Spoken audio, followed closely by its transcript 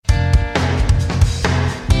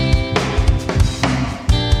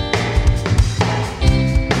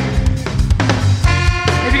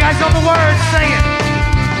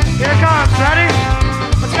Ready?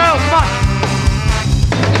 Let's go. Come on.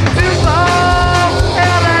 Tupelo,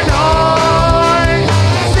 Illinois,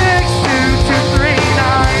 62239.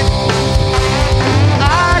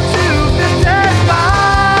 I choose the dead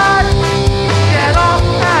spot. Get off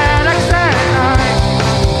at X9.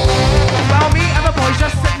 Well, me and the boys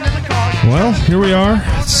just sitting in the car. Well, here we are.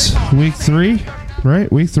 It's week 3,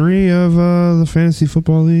 right? Week 3 of the Fantasy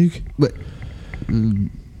Football League. But,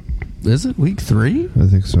 is it week 3? I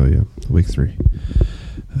think so, yeah. Week 3.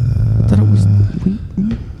 I thought it was week.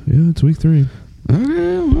 Yeah, it's week 3.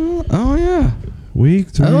 Okay, well, oh yeah, Week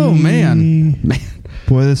 3. Oh man.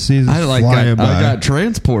 Boy, this season's flying by. I got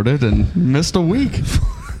transported and missed a week.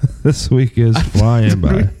 This week is flying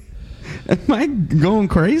by. Am I going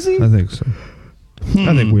crazy? I think so.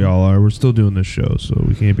 I think we all are. We're still doing this show, so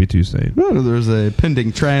we can't be too sane. Oh, there's a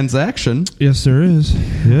pending transaction. Yes, there is.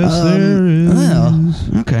 Yes, there is. Well,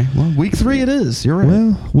 okay. Well, week 3 it is. You're right.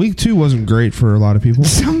 Well, week 2 wasn't great for a lot of people.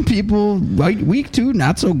 Some people, like week 2,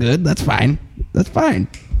 not so good. That's fine. That's fine.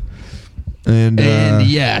 And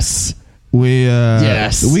yes. We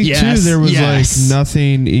Yes. week Yes. 2 there was Yes. like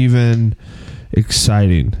nothing even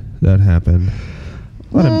exciting that happened.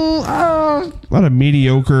 A lot of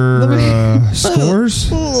mediocre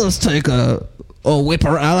scores. Let's take a whip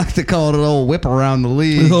around. I like to call it an old whip around the A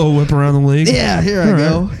league. little whip around the league. Yeah, here I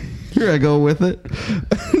go. Here I go with it.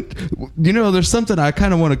 You know, there's something I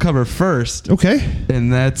kind of want to cover first. Okay.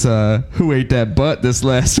 And that's who ate that butt this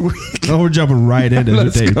last week. Oh, we're jumping right into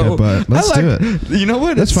Let's it. go. Let's do it. You know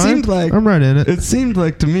what? That's it fine. Seemed like, I'm right in it. It seemed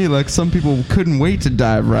like to me like some people couldn't wait to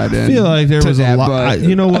dive right in. I feel like there was a lot.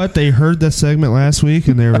 You know what? They heard this segment last week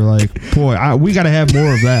and they were like, boy, we got to have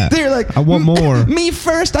more of that. They're like, I want more. Me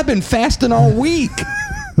first. I've been fasting all week.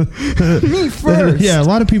 Me first. Yeah, a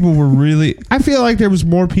lot of people were really... I feel like there was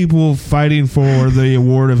more people fighting for the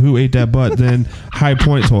award of who ate that butt than high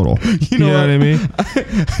point total. You know what I mean?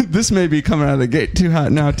 This may be coming out of the gate too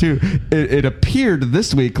hot now, too. It appeared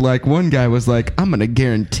this week like one guy was like, I'm going to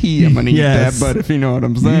guarantee I'm going to eat that butt, if you know what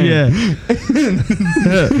I'm saying. Yeah.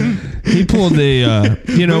 He pulled a...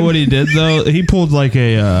 you know what he did, though? He pulled like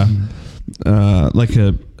a...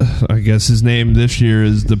 I guess his name this year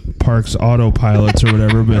is the Parks Autopilots or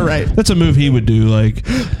whatever, but Right. that's a move he would do. Like,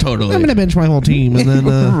 Totally. I'm going to bench my whole team, and then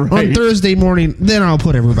Right. on Thursday morning, then I'll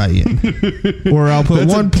put everybody in, or I'll put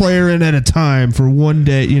one player in at a time for one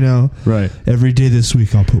day. You know, Right. Every day this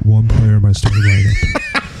week, I'll put one player in my starting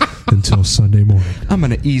lineup until Sunday morning. I'm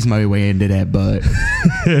going to ease my way into that butt.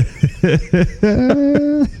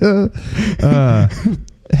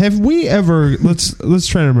 Have we ever? Let's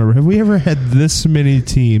try to remember. Have we ever had this many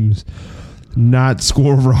teams not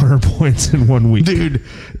score over 100 points in 1 week? Dude,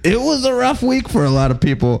 it was a rough week for a lot of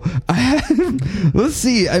people. Let's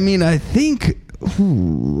see. I mean, I think...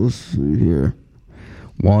 let's see here.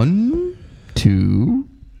 1, 2,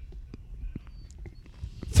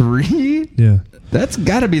 3. Yeah, That's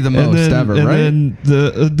got to be the most ever, right? And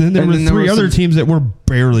then there were three other teams that were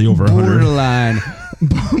barely over 100.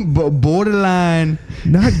 Borderline.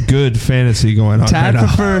 Not good fantasy going on Tied right for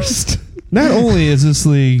now. first. Not only is this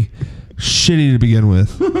league shitty to begin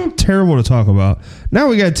with, terrible to talk about, now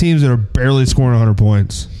we got teams that are barely scoring 100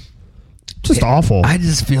 points. Just awful. I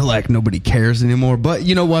just feel like nobody cares anymore. But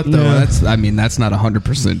you know what, though? Yeah. That's not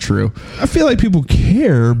 100% true. I feel like people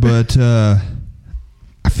care, but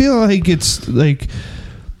I feel like it's like...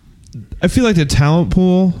 I feel like the talent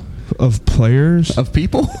pool of players... Of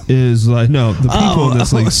people? Is like... No, the people in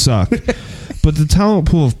this league suck. But the talent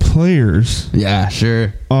pool of players... Yeah,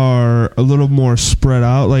 sure. Are a little more spread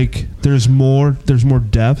out. Like, there's more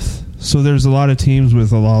depth. So there's a lot of teams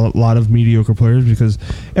with a lot of mediocre players because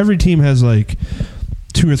every team has like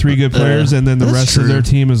 2 or 3 good players, and then the rest of their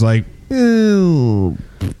team is like, oh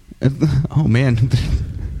man.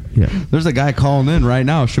 Yeah. There's a guy calling in right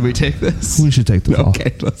now. Should we take this? We should take the call.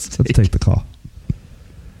 Okay, let's take the call.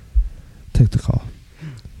 Take the call.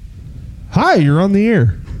 Hi, you're on the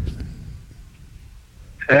air.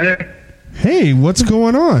 Hey, what's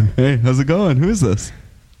going on? Hey, how's it going? Who is this?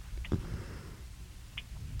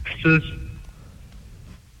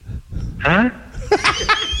 Huh?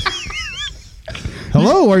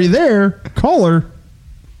 Hello, are you there? Caller.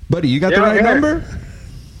 Buddy, you got the right number?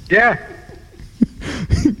 Yeah.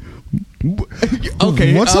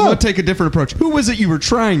 Okay, What's I'm up? going to take a different approach. Who was it you were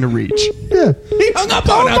trying to reach? Yeah. He hung up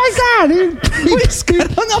on us. Oh my God. We just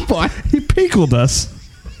got hung up on. He pinkled us.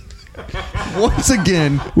 Once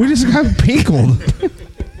again. We just got pinkled.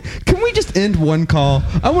 Can we just end one call?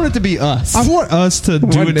 I want it to be us. I want us to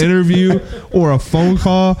do an interview or a phone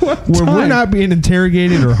call where we're time. not being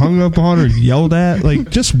interrogated or hung up on or yelled at. Like,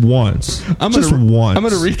 just once. I'm just gonna, once. I'm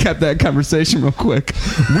going to recap that conversation real quick.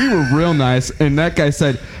 We were real nice, and that guy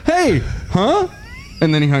said, "Hey, huh?"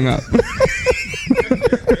 And then he hung up.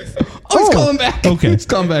 He's calling back. Okay. He's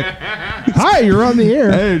calling back. Hi, you're on the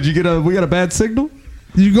air. Hey, we got a bad signal?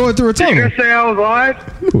 Did you go through a Did you tunnel? just say I was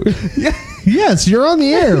live? Yeah. Yes, you're on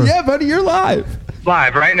the air. Yeah, buddy, you're live.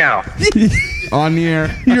 Live right now. On the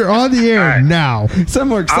air. You're on the air All right. now. So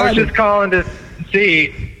more I was excited. just calling to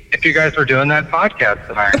see if you guys were doing that podcast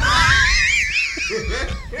tonight.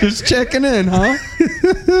 Just checking in, huh?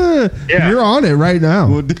 Yeah, You're on it right now.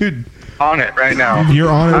 Well, dude, on it right now. You're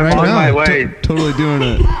on it I'm right on now. my way. totally doing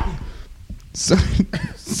it. So,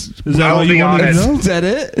 Is that I'll all be you wanted on to it. know? is that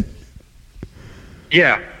it?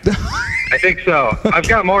 Yeah, I think so. I've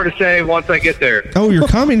got more to say once I get there. Oh, you're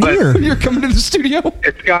coming But- here. You're coming to the studio?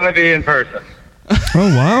 It's gotta be in person.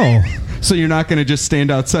 Oh, wow. So you're not going to just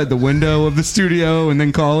stand outside the window of the studio and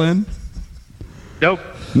then call in? Nope.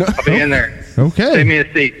 No. I'll be in there. Okay. Save me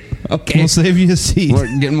a seat. Okay. We'll save you a seat. We're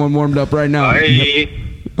getting one warmed up right now. Bye.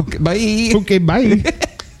 Okay, bye. Okay, bye.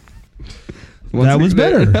 That was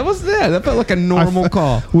better. That was that felt like a normal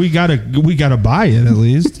call. We got a buy in at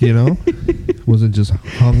least, you know. Wasn't just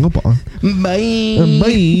hung up on. Bye.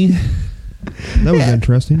 Bye. That was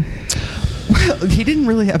interesting. Well, he didn't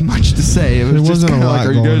really have much to say. It was There just wasn't a kind of lot like,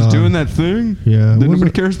 "Are you going guys on." doing that thing? Yeah, that nobody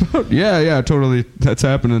wasn't- cares about." Yeah, totally. That's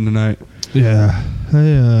happening tonight. Yeah.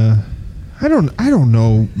 I don't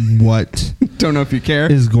know what Don't know if you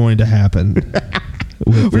care. is going to happen.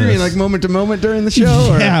 What do you mean, this. like moment to moment during the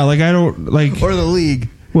show? Yeah, like I don't like. Or the league?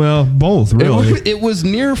 Well, both really. It was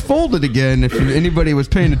near folded again. If anybody was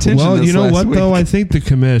paying attention. Well, this you know last what week. though? I think the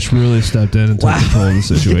commish really stepped in and took control of the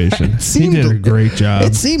situation. It He seemed- did a great job.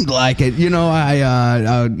 It seemed like it. You know,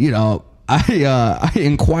 I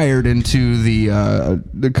inquired into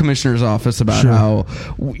the commissioner's office about Sure. how,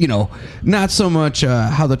 you know, not so much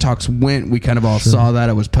how the talks went. We kind of all saw that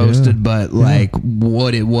it was posted, Yeah. but like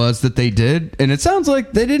what it was that they did, and it sounds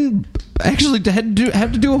like they didn't actually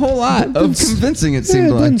have to do a whole lot of convincing. It seemed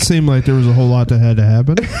it like. didn't seem like there was a whole lot that had to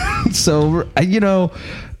happen. So, you know,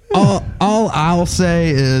 all I'll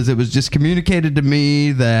say is it was just communicated to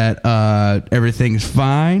me that everything's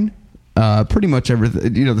fine. Pretty much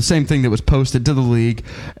everything, you know, the same thing that was posted to the league,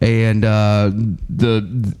 and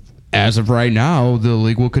as of right now, the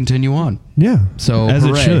league will continue on. Yeah. So as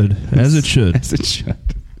hooray. it should. As it should. As it should.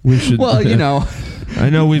 We should. Well, you know, I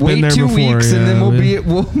know we've wait been there 2 before, weeks, and yeah,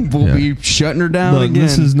 then we'll yeah. be shutting her down Look, again.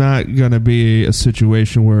 this is not going to be a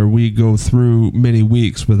situation where we go through many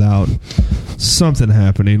weeks without something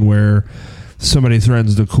happening where somebody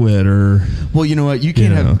threatens to quit or. Well, you know what? You can't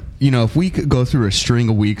You know. have. You know, if we could go through a string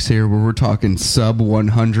of weeks here where we're talking sub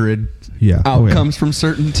 100 Yeah. Oh, yeah. outcomes from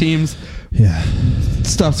certain teams, Yeah.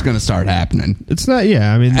 stuff's going to start happening. It's not.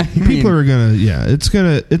 Yeah, I mean, people are gonna. Yeah, it's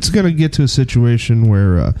gonna get to a situation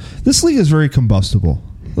where this league is very combustible.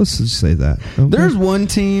 Let's just say that. Okay? There's one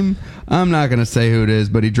team, I'm not going to say who it is,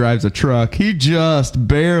 but he drives a truck. He just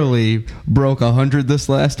barely broke 100 this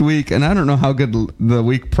last week, and I don't know how good the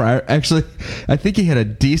week prior. Actually, I think he had a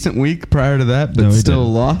decent week prior to that, but No, he still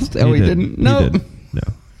didn't. lost. Oh, he didn't? No. He didn't.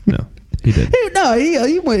 No. He did.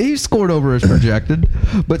 He scored over as projected,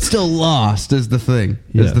 but still lost is the thing.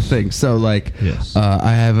 Yes. So like, Yes.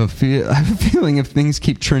 I have a feeling if things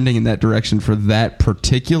keep trending in that direction for that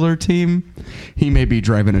particular team, he may be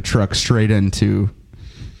driving a truck straight into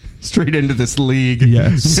this league.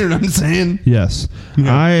 Yes. You know what I'm saying? Yes.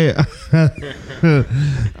 Yeah.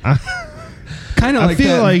 Kind of I like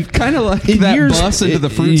feel that, like kind of like in that years- bus into the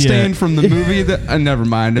fruit yeah. stand from the movie. That never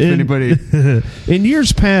mind. If anybody, in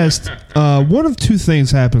years past, one of two things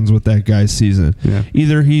happens with that guy's season. Yeah.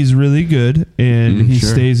 Either he's really good and he sure.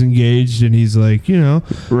 stays engaged and he's like, you know,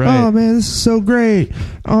 Right. oh man, this is so great.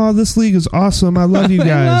 Oh, this league is awesome. I love you I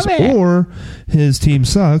guys. love it. Or his team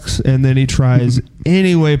sucks and then he tries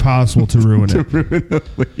any way possible to ruin it. ruin the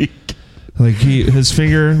league. Like his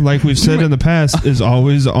finger, like we've said in the past, is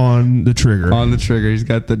always on the trigger. On the trigger. He's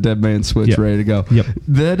got the dead man switch Yep. ready to go. Yep.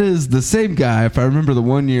 That is the same guy, if I remember the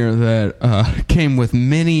one year that came with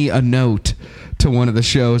many a note to one of the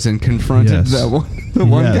shows and confronted Yes. that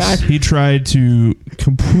one Yes, guy. he tried to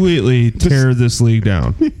completely tear this league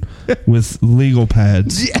down with legal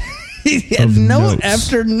pads. He had Of note notes.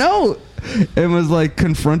 after note. And was like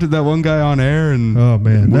confronted that one guy on air, and Oh,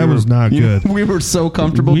 man, that was not you know, good. we were so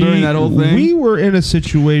comfortable during that whole thing. We were in a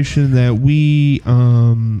situation that we,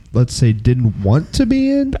 let's say, didn't want to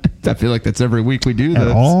be in I feel like that's every week we do at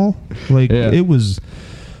this. all. Like Yeah. it was.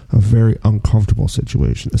 a very uncomfortable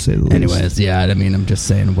situation, to say the least. Anyways, yeah, I mean, I'm just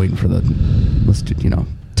saying, I'm waiting for the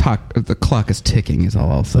the clock is ticking is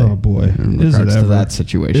all I'll say. Oh boy, in is it regards ever? to that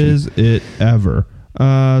situation. Is it ever?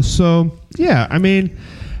 So yeah, I mean,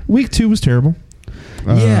 week 2 was terrible.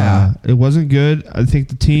 Yeah. It wasn't good. I think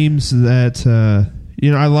the teams that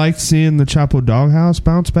I liked seeing the Chapo Doghouse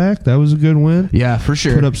bounce back. That was a good win. Yeah, for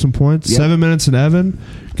sure. Put up some points. Yep. 7 minutes in Evan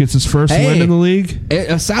gets his first win in the league.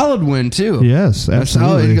 A solid win too. Yes,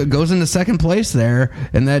 absolutely. A solid, goes into second place there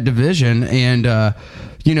in that division, and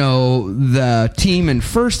the team in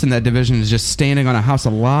first in that division is just standing on a house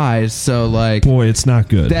of lies. So like, boy, it's not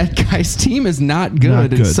good. That guy's team is not good, Not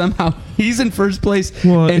good. and somehow he's in first place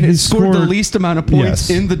Well, and he has scored the scored- least amount of points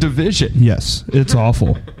Yes. in the division. Yes, it's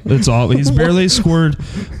awful. It's awful. He's barely scored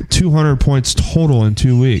 200 points total in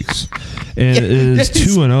 2 weeks, and it is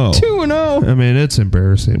 2-0. 2-0. I mean, it's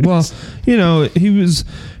embarrassing. Well, he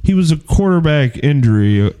was a quarterback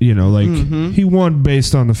injury. He won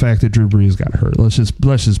based on the fact that Drew Brees got hurt. Let's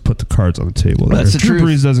just put the cards on the table. There. That's If the Drew truth.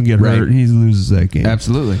 Brees doesn't get Right. hurt, he loses that game.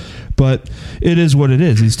 Absolutely. But it is what it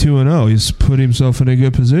is. He's 2-0. He's put himself in a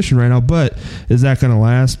good position right now. But is that going to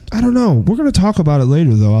last? I don't know. We're going to talk about it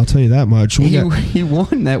later, though. I'll tell you that much. He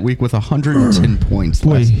won that week with 110 points.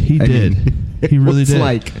 Boy, he did. He really did.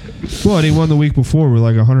 Well, and he won the week before with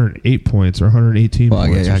like 108 points or 118 Well,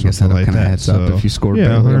 points. yeah, or I guess something that like kind of that. adds up if you scored yeah,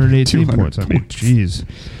 barely over 118 200 points. I mean, jeez.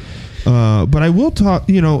 But I will talk.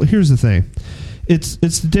 Here's the thing. It's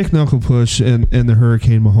the Dick Knuckle push and the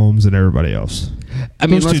Hurricane Mahomes and everybody else. I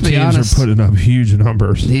mean, those let's two be teams honest. are putting up huge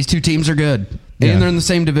numbers. These two teams are good, Yeah. and they're in the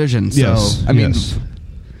same division. So Yes, I mean, yes.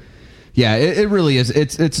 yeah, it really is.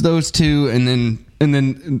 It's those two, and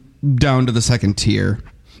then down to the second tier.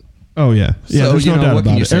 Oh yeah, yeah. So, There's no doubt what can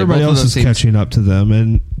about you it. say? Everybody Both of else those is teams- catching up to them,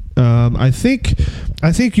 and I think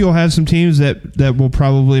you'll have some teams that will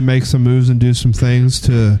probably make some moves and do some things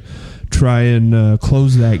to try and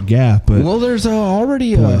close that gap. But Well, there's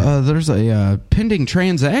already a pending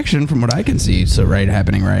transaction from what I can see. So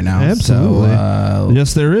happening right now. absolutely, So,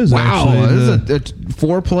 yes, there is. wow, actually, this is a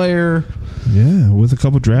 4-player. yeah, with a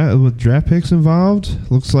couple draft picks involved.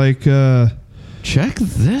 Looks like the Check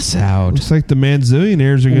this out.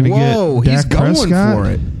 Manzillionaires are going to Whoa, get he's Dak going Prescott. for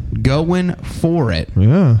it. Going for it.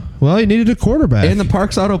 Yeah. Well, he needed a quarterback. And the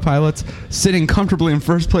Parks Autopilots, sitting comfortably in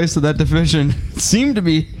first place of that division, seem to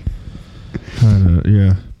be.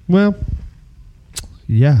 Yeah. Well.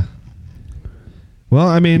 Yeah. Well,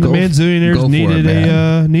 I mean, the Go Manzillionaires for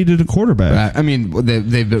it, needed a quarterback. I mean,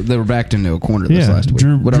 they were backed into a corner this Yeah, last week.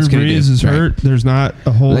 Drew What else can you do? Brees is Right. hurt. There's not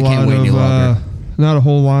a whole They can't lot wait any of longer. not a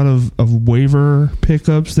whole lot of waiver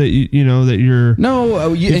pickups that that you're.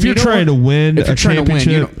 No, If you're trying to win if you're a trying to win,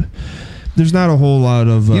 championship, there's not a whole lot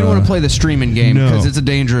of. you don't want to play the streaming game no. because it's a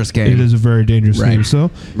dangerous game. It is a very dangerous Right. game.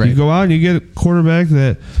 So Right. you go out and you get a quarterback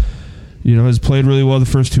that has played really well the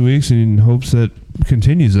first 2 weeks and in hopes that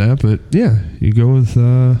continues that. But yeah, you go with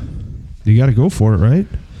you got to go for it, right?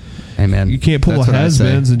 Hey man, You can't pull that's a what I say.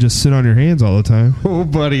 has-beens and just sit on your hands all the time. Oh,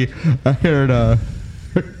 buddy, I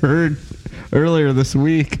heard earlier this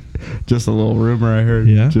week, just a little rumor I heard,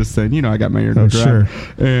 Yeah? just saying, I got my ear to Oh, the sure.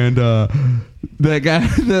 ground. And that guy,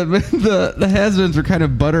 the has-beens were kind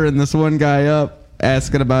of buttering this one guy up,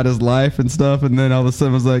 asking about his life and stuff, and then all of a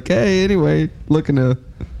sudden was like, hey, anyway, looking to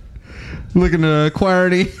acquire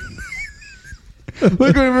any,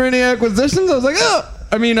 looking for any acquisitions? I was like, oh!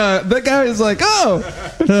 I mean, that guy is like, oh!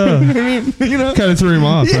 I mean, Kind of threw him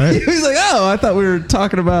off, right? He's like, oh, I thought we were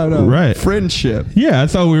talking about Right. friendship. Yeah, I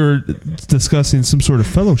thought we were discussing some sort of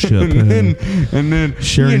fellowship. And then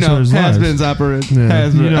sharing each other's lives. has-beens operate, Yeah,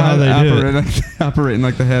 you know how they do operating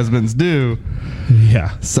like the has-beens do.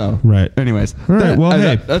 Yeah. So, Right. anyways, All right, well,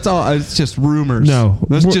 hey. that's all. It's just rumors. No,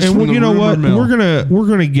 that's just and from the you know rumor what? mill. We're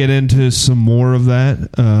gonna get into some more of that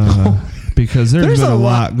because there's been a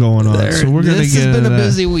lot going on. So we're gonna This get has been into a that.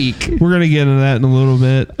 busy week. We're gonna get into that in a little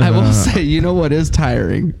bit. I will say, you know what is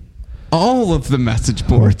tiring? All of the message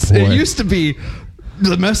boards. boy. It used to be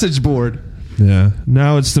the message board. Yeah.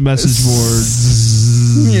 Now it's the message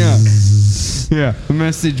board. Yeah. Yeah.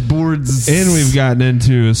 Message boards. And we've gotten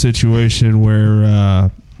into a situation where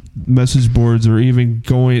message boards are even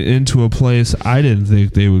going into a place I didn't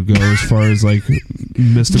think they would go as far as like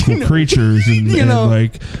mystical creatures and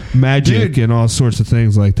like magic and all sorts of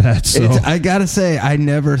things like that. So I gotta say, I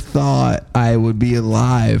never thought I would be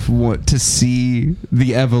alive to see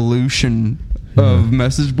the evolution of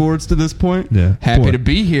message boards to this point. Yeah. Happy Boy. to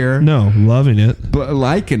be here. No, loving it. But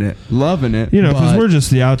liking it, loving it. You know, because but- we're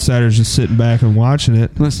just the outsiders just sitting back and watching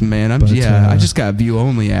it. Listen, man, But, I just got view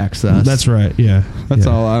only access. That's right. Yeah. That's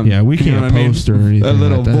yeah. all I'm. Yeah, we you know can't what I mean? post or anything. A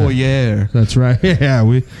little like that. voyeur. That's right. Yeah,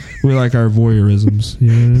 we like our voyeurisms.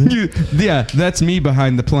 You know what I mean? Yeah, that's me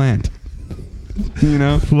behind the plant. You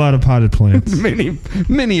know, A lot of potted plants.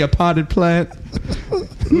 many a potted plant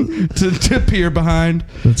to peer behind.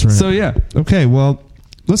 That's right. So yeah, Okay, well,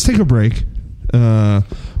 let's take a break.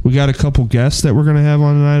 We got a couple guests that we're going to have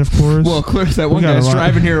on tonight, of course. well, clear that We one got a guy's lot-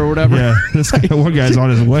 driving here or whatever. Yeah, one guy's on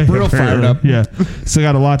his way. Real fired apparently. up. Yeah, still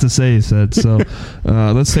got a lot to say, he said. So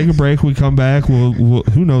let's take a break. We come back. We'll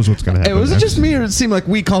who knows what's going to happen. Hey, was it next. just me, or it seemed like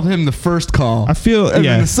we called him the first call? I feel, and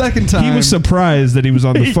yeah. then the second time He was surprised that he was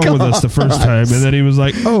on the He phone with us the first called time, us. and then he was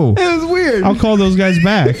like, oh, It was weird. I'll call those guys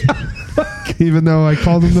back. Even though I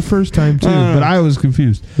called them the first time, too. But I was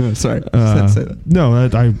confused. Oh, sorry, I just had to say that. No,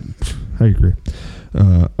 I agree.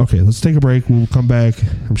 Okay, let's take a break. We'll come back.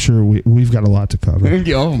 I'm sure we've got a lot to cover.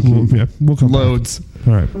 We'll come Loads. back.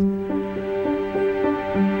 All right.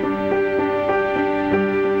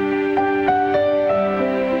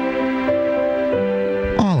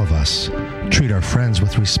 All of us treat our friends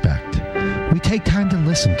with respect. We take time to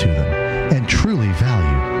listen to them and truly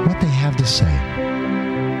value what they have to say.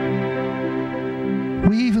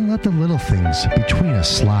 We even let the little things between us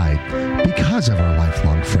slide because of our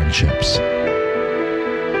lifelong friendships.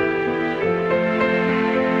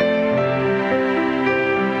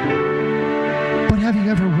 But have you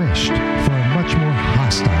ever wished for a much more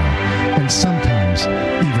hostile and sometimes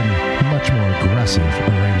even much more aggressive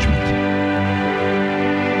arrangement?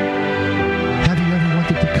 Have you ever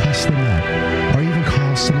wanted to cuss them out or even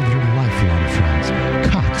call some of your lifelong friends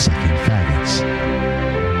cocksucking faggots?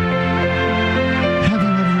 Have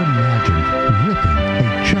you ever imagined ripping a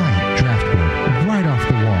giant draft board right off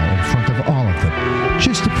the wall in front of all of them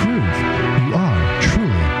just to prove you are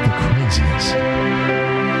truly the craziest?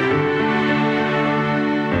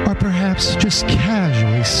 Or perhaps just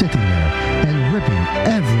casually sitting there and ripping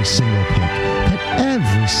every single pick that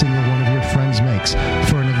every single one of your friends makes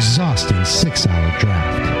for an exhausting 6-hour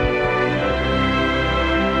draft.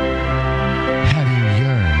 Have you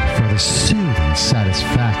yearned for the soothing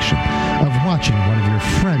satisfaction of watching one of your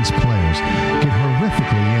friends' players get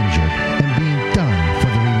horrifically injured and being done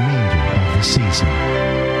for the remainder of the season?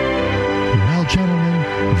 Well, gentlemen,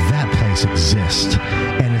 that place exists,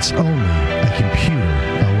 and it's only a computer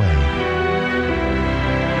away.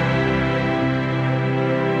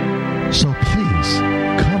 So please,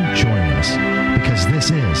 come join us, because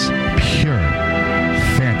this is pure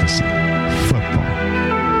fantasy football.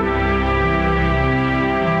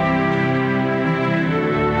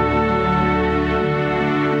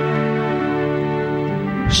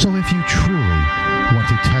 So if you truly want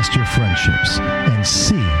to test your friendships and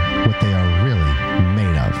see what they are really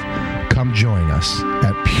made of, come join us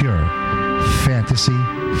at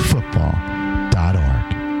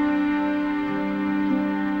purefantasyfootball.org.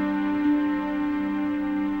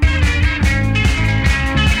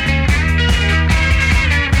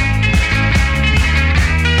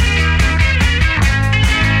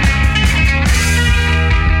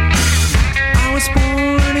 I was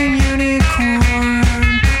born a unicorn.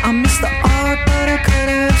 I missed the arc, but I could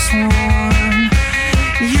have sworn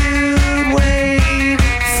you'd wait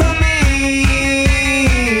for me.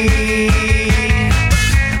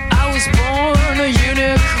 I was born a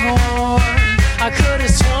unicorn. I could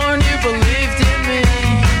have sworn you believed in me.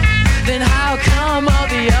 Then how come all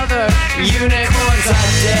the other unicorns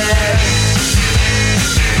are dead?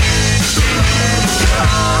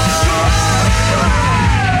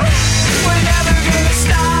 We're never gonna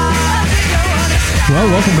stop. Well,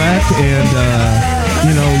 welcome back, and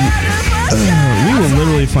we will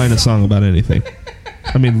literally find a song about anything.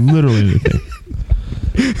 I mean, literally anything.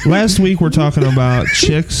 Last week we're talking about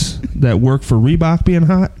chicks that work for Reebok being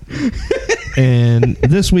hot, and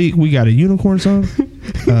this week we got a unicorn song.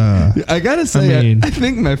 I gotta say, I mean- I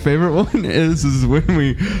think my favorite one is when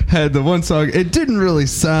we had the one song. It didn't really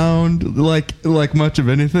sound like much of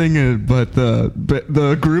anything, but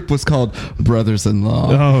the group was called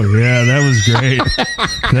Brothers-in-Law. Oh yeah, that was great.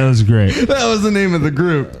 That was great. That was the name of the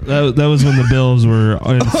group. That was when the Bills were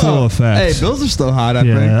in full effect. Hey, Bills are still hot. I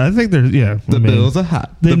think yeah, I think they're the Bills are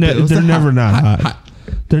hot. They're The Bills are never not hot.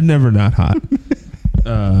 They're never not hot.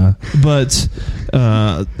 But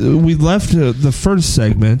we left the first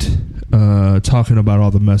segment talking about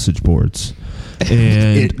all the message boards,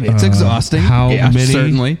 and It's exhausting. How many?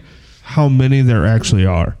 Certainly. How many there actually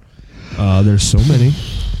are? There's so many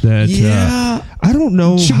that Yeah. I I don't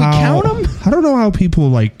know Should we count 'em? I don't know how people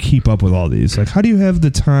like keep up with all these. Like, how do you have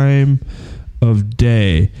the time of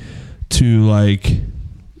day to like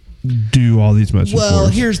do all these message Well,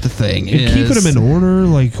 boards? here's the thing: And keeping them in order,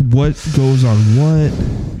 like what goes on what.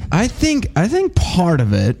 I think part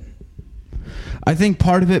of it. I think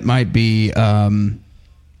part of it might be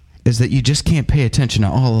is that you just can't pay attention to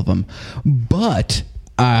all of them. But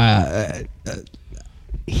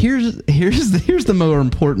here's the more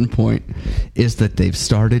important point is that they've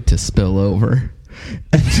started to spill over.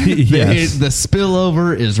 Yes. The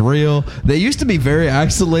spillover is real. They used to be very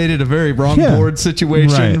isolated, a very wrong Yeah. board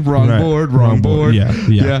situation. Right, Wrong right. board, Wrong wrong board. board.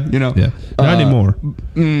 Yeah. You know. Yeah. Not anymore.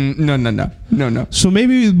 No. So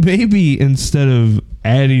maybe instead of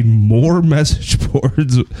adding more message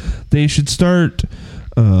boards, they should start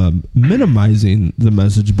minimizing the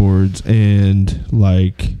message boards and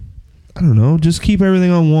like, I don't know, just keep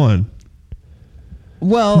everything on one.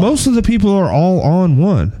 Well, Most of the people are all on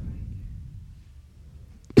one.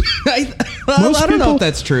 I Most don't know people- if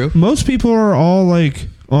that's true. Most people are all like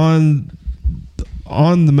on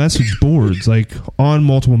the message boards, like on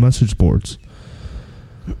multiple message boards.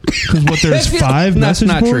 Because what, there's I feel 5 that's message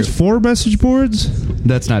not boards, true. 4 message boards.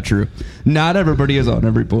 That's not true. Not everybody is on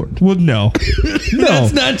every board. Well, no,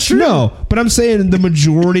 That's not true. No, but I'm saying the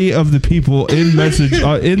majority of the people in message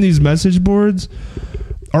in these message boards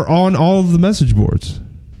are on all of the message boards.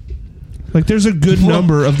 Like, there's a good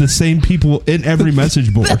number of the same people in every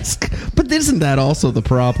message board. But isn't that also the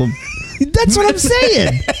problem? That's what I'm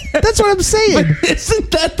saying. That's what I'm saying. But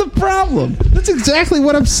isn't that the problem? That's exactly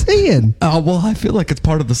what I'm saying. Oh, well, I feel like it's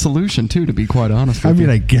part of the solution, too, to be quite honest with I mean,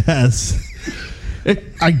 you. I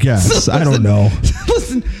guess. I don't know.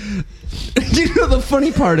 Listen, you know, the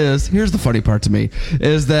funny part is, here's the funny part to me,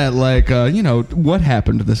 is that, like, what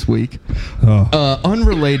happened this week,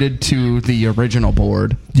 unrelated to the original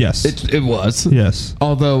board. Yes. It was. Yes.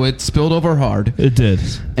 Although it spilled over hard. It did.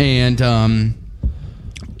 And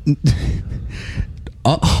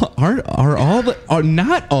are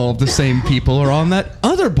not all the same people are on that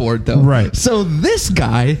other board though. Right. So this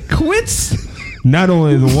guy quits Not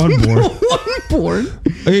only the one board, one board.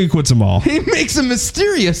 he quits them all. He makes a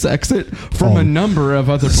mysterious exit from a number of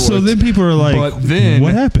other boards. So then people are like, but then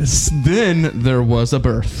what happened? Then there was a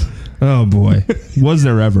birth. Oh, boy. Was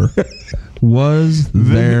there ever? Was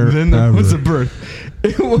there Then there ever? was a birth.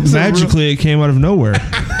 It was Magically, it came out of nowhere.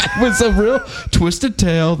 It was a real twisted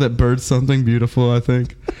tale that birthed something beautiful, I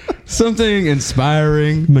think. Something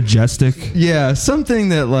inspiring. Majestic. Yeah, something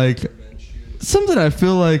that something I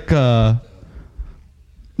feel like the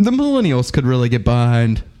millennials could really get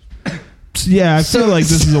behind. Yeah, I feel like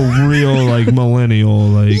this is a real, like, millennial,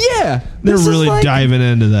 like... Yeah. They're this is really like- diving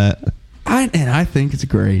into that. I think it's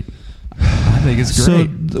great. I think it's So,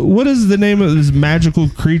 great. what is the name of this? Magical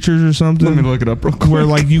Creatures or something? Let me look it up real quick. Where,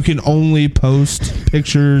 like, you can only post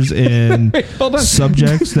pictures and Wait, hold on.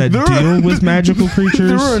 subjects that There deal were- with magical creatures?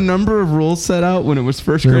 There were a number of rules set out when it was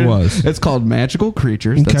first There created. was. It's called Magical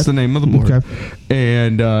Creatures. Okay. That's the name of the board. Okay.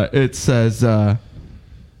 And it says,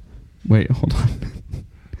 wait, hold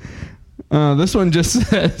on. This one just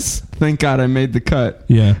says, thank God I made the cut.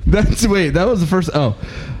 Yeah. That was the first. Oh.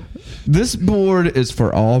 This board is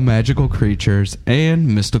for all magical creatures and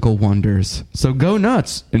mystical wonders. So go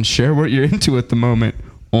nuts and share what you're into at the moment.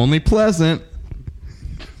 Only pleasant.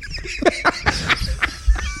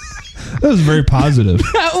 That was very positive.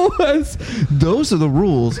 Those are the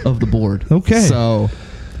rules of the board. Okay. So,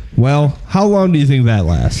 Well, how long do you think that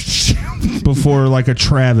lasts? Before, like, a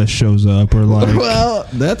Travis shows up, or like... well,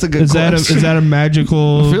 that's a good Is question. that a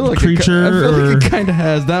magical I feel like creature? I feel or like it kind of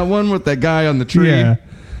has. That one with that guy on the tree. yeah,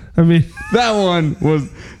 I mean, That one was,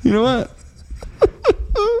 you know what?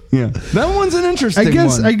 Yeah. That one's an interesting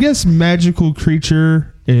one. I guess magical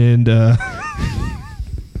creature and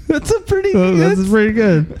That's a pretty that's pretty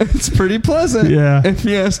good. It's pretty pleasant. Yeah. If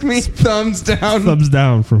you ask me, thumbs down. Thumbs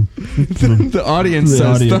down from The audience the says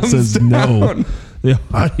audience thumbs says down. no. The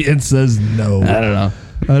audience says no. I don't know.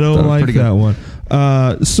 I don't That was like pretty that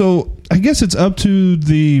one. So I guess it's up to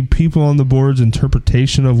the people on the board's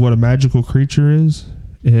interpretation of what a magical creature is.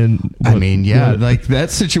 And I mean, yeah, what- like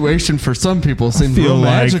that situation for some people seems real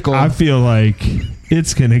magical. I feel like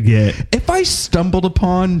it's gonna get. If I stumbled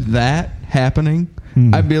upon that happening,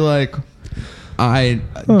 I'd be like, I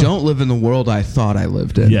don't live in the world I thought I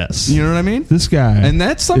lived in. Yes. You know what I mean? This guy, And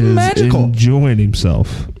that's something is magical. enjoying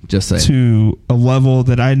himself Just saying. to a level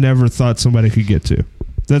that I never thought somebody could get to.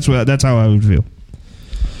 That's how I would feel.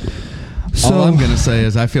 So All I'm going to say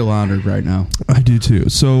is I feel honored right now. I do too.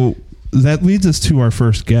 So that leads us to our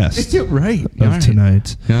first guest Right. of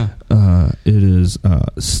tonight. Yeah. It is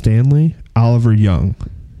Stanley Oliver Young.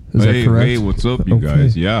 Is that correct? Hey, what's up, you Okay.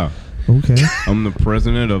 guys? Yeah. Okay. I'm the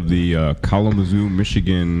president of the Kalamazoo,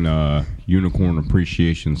 Michigan Unicorn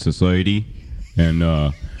Appreciation Society. And,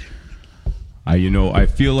 I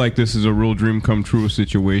feel like this is a real dream come true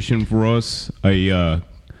situation for us. I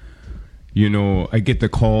get the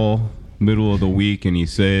call middle of the week and he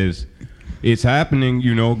says, it's happening,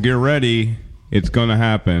 get ready. It's going to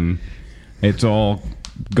happen.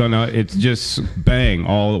 It's just bang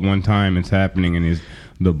all at one time. It's happening. And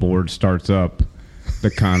the board starts up,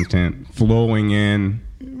 the content flowing in.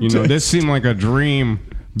 This seemed like a dream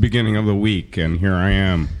beginning of the week. And here I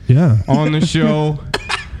am. Yeah. On the show.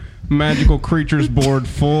 Magical Creatures board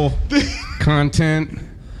full content.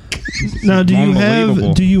 Now, do you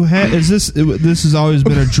have? Is this has always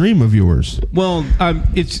been a dream of yours? Well,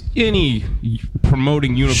 it's any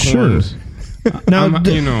promoting unicorns. Sure. Now,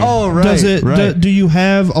 does it? right. Do you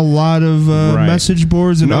have a lot of message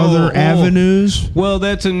boards and other avenues? Well,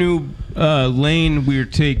 that's a new lane we're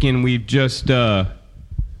taking. We've just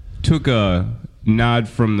took a nod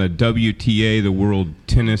from the WTA, the World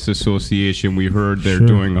Tennis Association. We heard they're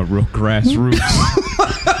doing a real grassroots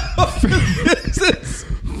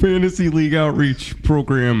fantasy league outreach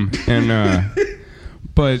program, and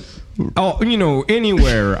but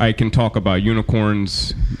anywhere I can talk about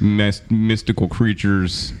unicorns, mystical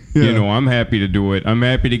creatures. I'm happy to do it. I'm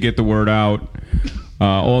happy to get the word out.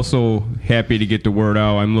 Also happy to get the word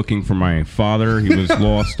out. I'm looking for my father. He was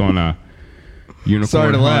lost on a unicorn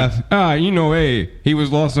Sorry to hunt. laugh. Hey, he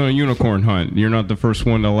was lost on a unicorn hunt. You're not the first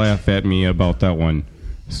one to laugh at me about that one.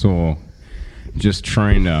 So, just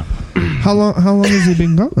trying to. How long has he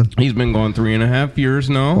been gone? He's been gone 3.5 years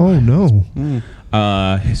now. Oh no.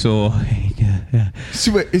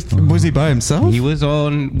 Was he by himself? He was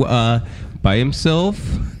on by himself.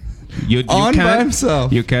 By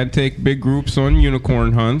himself. You can't take big groups on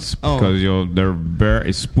unicorn hunts because they're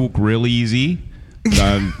very spook real easy.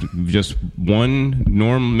 Just one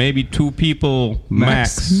maybe two people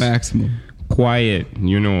maximum. Quiet,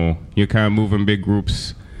 you kind of move in big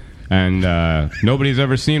groups, and nobody's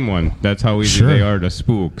ever seen one. That's how easy they are to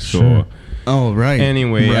spook. So,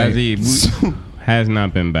 Anyway, as he has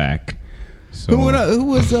not been back. So who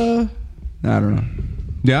was I don't know.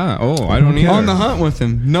 Yeah. Oh, I don't either. On the hunt with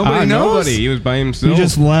him. Nobody knows. Nobody. He was by himself. He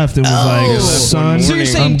just left and was like, "Son, So you're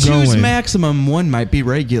saying I'm two's going." maximum, one might be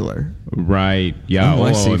regular. Right. Yeah. Oh,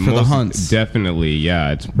 I see. For the most hunts. Definitely.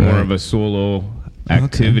 Yeah. It's more of a solo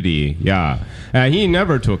activity. Okay. Yeah. He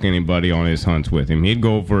never took anybody on his hunts with him. He'd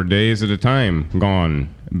go for days at a time. Gone.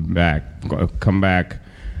 Back. Come back.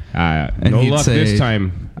 No luck this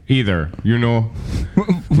time either.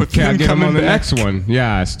 Can't get him on the next one.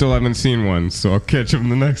 Yeah. I still haven't seen one. So I'll catch him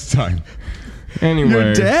the next time. Anyway.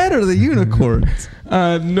 Your dad or the unicorns?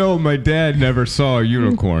 No, my dad never saw a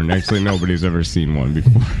unicorn. Actually, nobody's ever seen one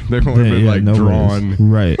before. They've only been drawn.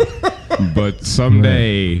 Right. But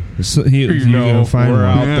someday, so we're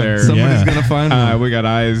out there. Somebody's gonna find one. We got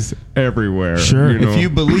eyes everywhere. Sure. If you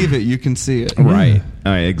believe it, you can see it. Right.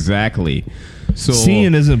 Exactly. So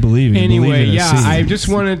seeing isn't believing. Anyway, believing is seeing. I just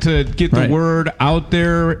wanted to get the word out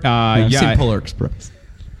there. I've seen Polar Express.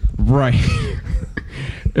 Right.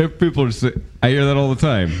 If people are say, I hear that all the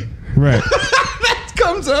time. Right. That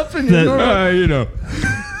comes up in your pretty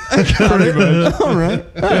much. All right.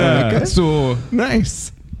 Yeah. Okay. So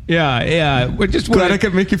nice. Yeah. Just glad I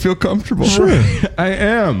could make you feel comfortable. Sure. I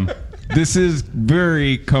am. This is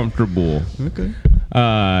very comfortable. Okay.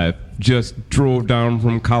 Just drove down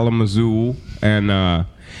from Kalamazoo and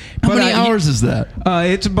how many hours is that?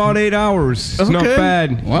 It's about 8 hours. It's not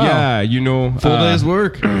bad. Wow. Yeah, full day's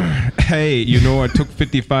work. Hey, I took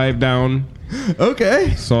 55 down.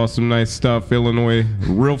 Okay. Saw some nice stuff. Illinois,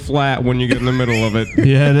 real flat when you get in the middle of it.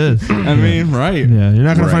 Yeah, it is. I mean, right. Yeah, you're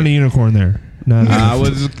not going to find a unicorn there. I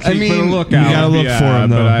was keeping a lookout. You gotta look for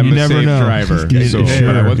him, though. But I'm you a never safe know. driver. But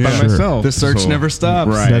I was by myself. The search never stops.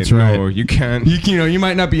 Right. That's right. No, you can't. You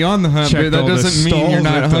might not be on the hunt, but that doesn't mean you're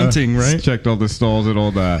not hunting, right? Checked all the stalls at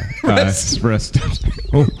all the rest.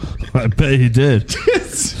 Oh, I bet he did.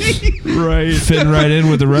 Right. Fitting right in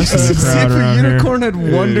with the rest of the crowd around here. If a unicorn had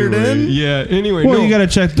wandered in. Yeah. Anyway. Well, you got to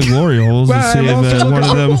check the glory holes and see if one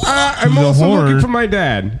of them. I'm also looking for my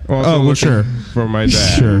dad. Sure. For my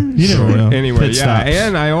dad. Sure. You never know. Anyway, Pit stops.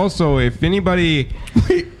 and I also, if anybody.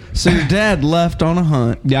 So your dad left on a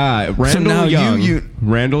hunt. Yeah, Randall Young.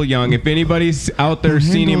 Randall Young. If anybody's out there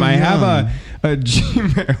seen him, I have a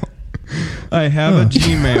Gmail. I have a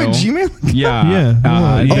Gmail. Gmail?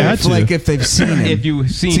 Yeah. Like if they've seen him. If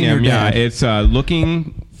you've seen him, it's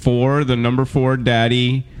looking for the number 4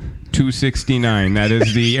 daddy 269. That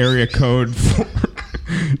is the area code for.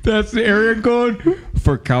 That's the area code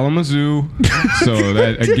for Kalamazoo. So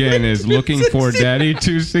that again is looking for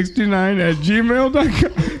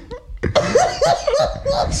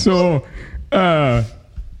daddy269@gmail.com. So,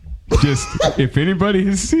 just if anybody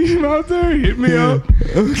has seen him out there, hit me up.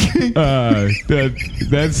 Okay.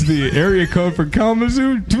 That's the area code for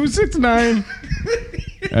Kalamazoo,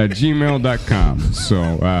 269@gmail.com.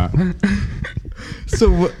 So, So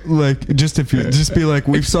what, like, just if you just be like,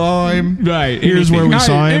 we saw him. right. Here's where we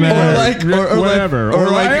saw him at. Or whatever. Or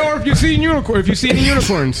if you've seen any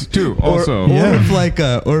unicorns too. Also,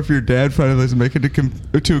 Yeah. Or if your dad finally doesn't make it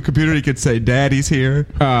to a computer, he could say, "Daddy's here."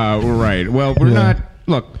 Right. Well, we're Yeah. not.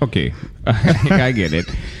 Look, okay, I get it.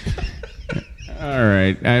 All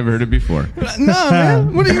right, I've heard it before. No,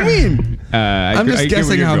 man. What do you mean? I'm just I get where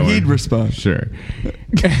guessing you're how going. he'd respond. Sure.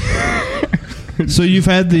 So you've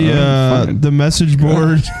had the message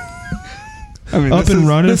board I mean, up and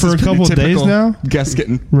running for a couple of days now? Guests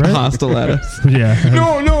getting Right? hostile at us. Yeah.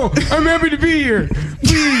 No, I'm happy to be here.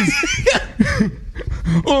 Please.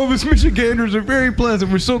 All of us Michiganders are very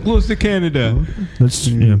pleasant. We're so close to Canada. That's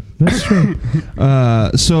true.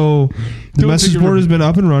 So the Don't message take it board wrong. has been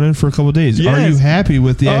up and running for a couple of days. Are Yes. you happy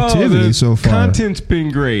with the activity the so far? Content's been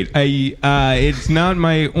great. It's not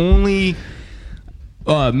my only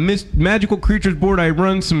magical creatures board. I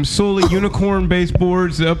run some solely unicorn based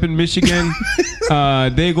boards up in Michigan.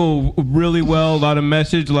 They go really well. A lot of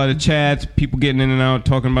message, a lot of chats, people getting in and out,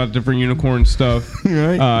 talking about different unicorn stuff.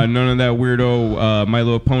 Right. None of that weirdo My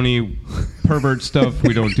Little Pony pervert stuff.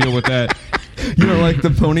 We don't deal with that. You don't like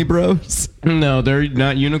the Pony Bros? No, they're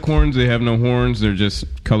not unicorns. They have no horns. They're just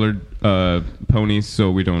colored ponies.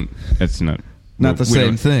 So we don't. That's not. Not the we same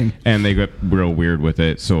don't- thing. And they got real weird with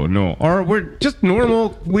it. So no, or we're just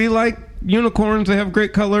normal. We like unicorns. They have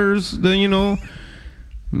great colors. The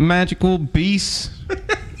magical beasts.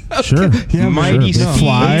 Sure. Mighty They steeds.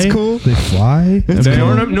 fly. That's cool. They fly. They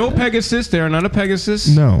are no Pegasus. They are not a Pegasus.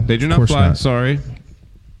 No, they do of not course fly. not. Sorry.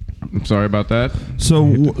 I'm sorry about that. So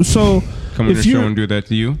Come on if the show you're and do that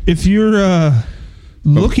to you. if you're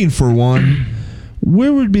looking for one,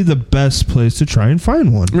 where would be the best place to try and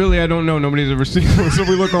find one? Really, I don't know. Nobody's ever seen one, so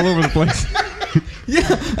we look all over the place. Yeah,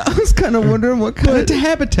 I was kind of wondering what kind of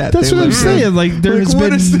habitat. That's they what I'm live in. saying. Like there Like, has what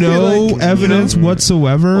been is no like, evidence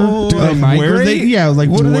whatsoever Do they of where they migrate?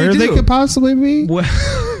 What do they where they do? could possibly be. Well,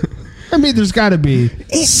 I mean, there's got to be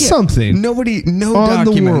something. No on the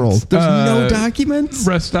documents. world. There's no documents.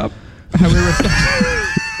 rest stop. Highway rest stop.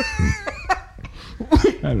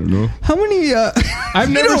 I don't know. How many? I've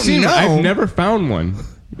You never don't seen know. one. I've never found one.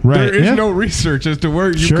 Right? There is yeah. no research as to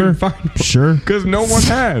where you Sure. can find one. Sure. Because no one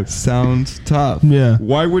has. Sounds tough. Yeah.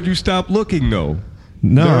 Why would you stop looking, though?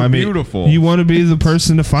 No, They're I mean, beautiful. you want to be the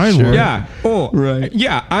person to find one. Yeah. Oh, Right.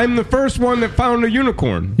 Yeah, I'm the first one that found a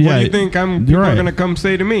unicorn. Yeah, What do you think people you're are right. going to come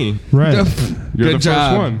say to me? Right. You're Good the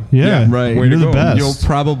job. first one. Yeah. Right. Way You're to the go. best. You'll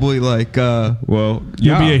probably like Well,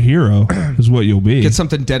 You'll be a hero, is what you'll be. get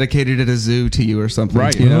something dedicated at a zoo to you or something.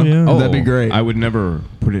 Right. You know? Oh, yeah. That'd be great. I would never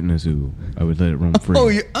put it in a zoo. I would let it roam free.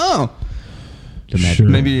 The magic. Sure.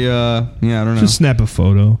 Maybe. Yeah. I don't know. Just snap a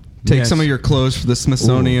photo. Take Yes. some of your clothes for the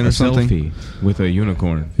Smithsonian Ooh, or something. selfie with a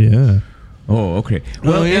unicorn. Yeah. Oh, okay.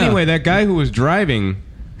 Well, Oh, yeah. anyway, that guy who was driving,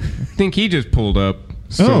 I think he just pulled up.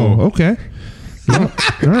 So Oh, okay. Yeah.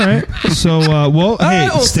 All right. So, well, hey,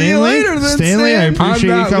 Oh, see you Stanley. later then, Stanley, I Stan.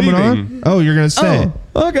 appreciate I'm you not coming leaving. on. Oh, you're gonna stay.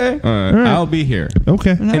 Oh, okay. right. I'll be here.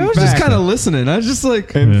 Okay. I was just kind of listening. I was just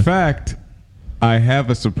like, In Yeah. fact, I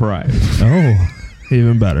have a surprise. Oh,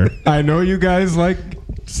 even better. I know you guys like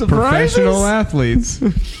Surprises? professional athletes.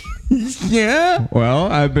 yeah. Well,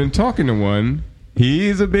 I've been talking to one.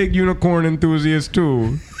 He's a big unicorn enthusiast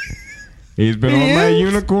too. He's been on my He is?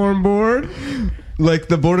 unicorn board. Like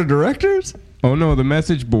the board of directors? Oh no, the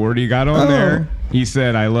message board. He got on Oh. there. He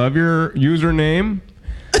said, "I love your username."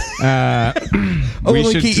 Oh, We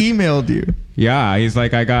like should- he emailed you. Yeah, he's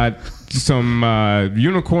like, I got some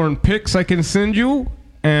unicorn pics I can send you,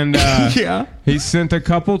 and Yeah. he sent a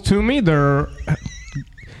couple to me. They're,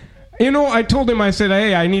 I told him, I said,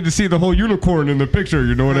 hey, I need to see the whole unicorn in the picture.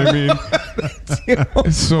 You know what I mean?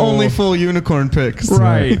 So Only full unicorn pics.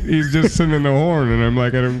 right. He's just sending the horn, and I'm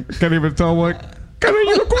like, can't even tell what kind of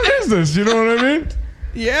unicorn is this. You know what I mean?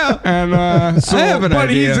 Yeah. And so, I have an but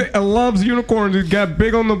idea. he loves unicorns. He got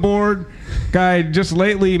big on the board. Guy just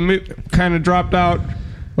lately kind of dropped out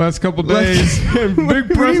last couple days. And big What do you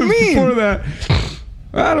presents mean? before that.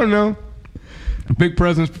 I don't know. Big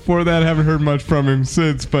presents before that. Haven't heard much from him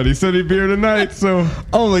since. But he said he'd be here tonight. So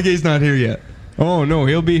Oh, like he's not here yet. Oh no,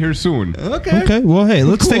 he'll be here soon. Okay. Well, hey,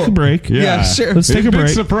 let's take a break. Yeah, sure. Let's take a break.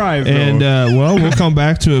 Big surprise, though. And well, we'll come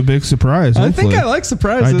back to a big surprise. I think hopefully. I like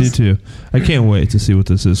surprises. I do too. I can't wait to see what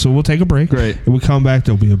this is. So we'll take a break. Great. And we come back.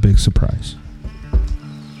 There'll be a big surprise.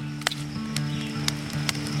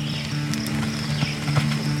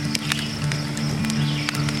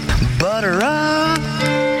 Butter up.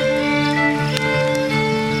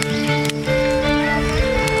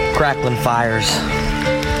 Crackling fires,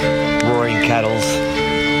 roaring kettles,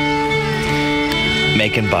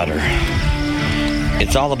 making butter.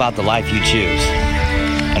 It's all about the life you choose.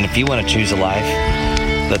 And if you want to choose a life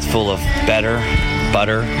that's full of better,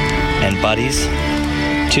 butter, and buddies,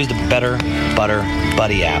 choose the Better Butter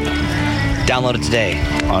Buddy app. Download it today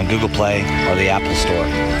on Google Play or the Apple Store.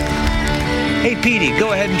 Hey, Petey,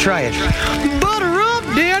 go ahead and try it. Butter up,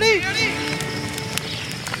 Daddy!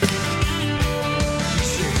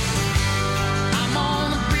 I'm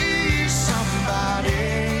gonna be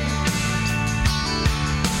somebody.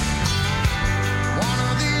 One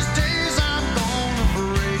of these days I'm gonna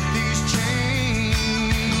break these chains.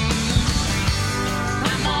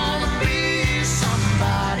 I'm gonna be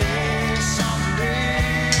somebody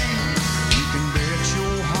someday. You can bet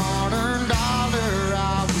your hard-earned dollar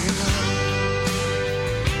I will.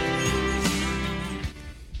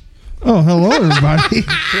 Oh, hello, everybody.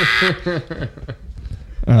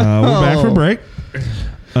 We're back from break.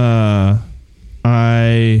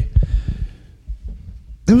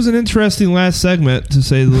 It was an interesting last segment, to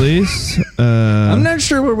say the least. I'm not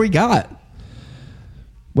sure what we got.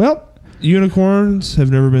 Well, unicorns have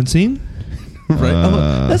never been seen.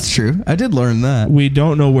 Right. That's true. I did learn that. We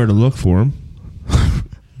don't know where to look for them.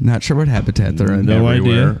 Not sure what habitat they're in. No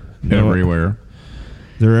Everywhere. idea. No. Everywhere.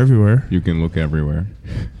 They're everywhere. You can look everywhere.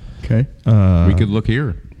 Okay. We could look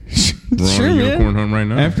here. We're Sure, on a man. unicorn hunt right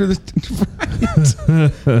now. After this,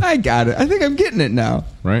 right. I got it. I think I'm getting it now.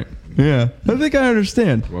 Right? Yeah, I think I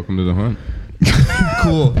understand. Welcome to the hunt.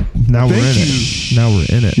 Cool. Now we're Thank in you. it. Now we're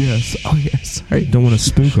in it. Yes. Oh, yes. Sorry. Don't want to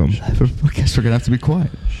spook them. I guess we're gonna have to be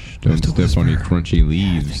quiet. Don't step on any crunchy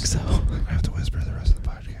leaves. So. I have to whisper the rest of the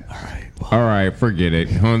podcast. All right. Well, All right, forget it.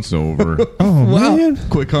 Hunt's over. Oh, wow. man.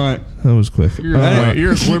 Quick hunt. That was quick.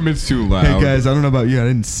 Your equipment's too loud. Hey guys, I don't know about you. I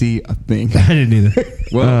didn't see a thing. I didn't either.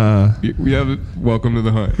 Well, we have welcome to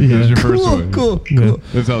the hunt. Yeah. Here's your first Cool. one. Cool. Yeah.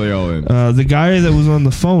 That's how they all end. The guy that was on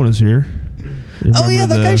the phone is here. You Oh yeah,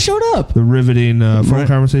 remember that guy showed up. The riveting phone Right.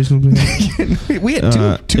 conversations we had? We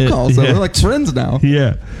had two calls. Though. yeah. We're like friends now.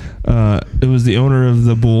 Yeah. It was the owner of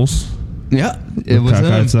the Bulls. Yeah, it was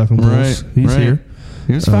Cockeyed him. Sucking Bulls. Right. He's right. here.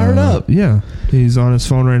 He was fired up. Yeah. He's on his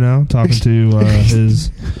phone right now talking to his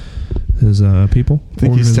people.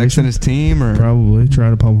 Think he's organization. texting his team or Probably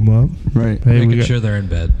trying to pump them up. right. Hey, we Making got sure they're in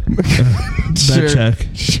bed. bed Sure. check,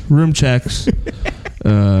 room checks.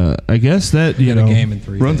 I guess that You you got know a game in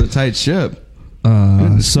 3 Runs days. a tight ship.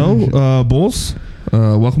 Bulls.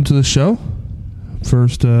 Welcome to the show.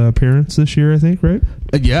 First appearance this year, I think. Right?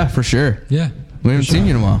 Yeah, for sure. Yeah. We haven't seen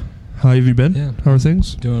you in a while. How have you been? Yeah. How are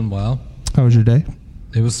things? Doing well. How was your day?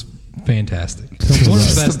 It was fantastic. Tell me One of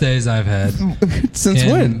about the it. best days I've had Since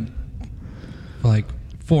in when? like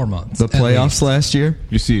 4 months. The at playoffs least. last year.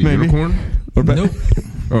 You see a Maybe. unicorn? Or ba- Nope.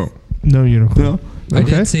 Oh. No unicorn. No. I Okay.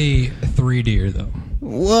 did see 3 deer though.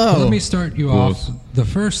 Whoa. Let me start you Close. off. The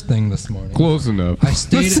first thing this morning. Close enough. I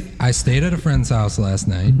stayed at a friend's house last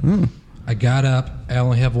night. I got up. I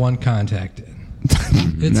only have one contact in.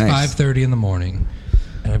 It's Nice. 5:30 in the morning,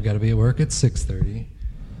 and I've got to be at work at 6:30,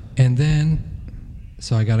 and then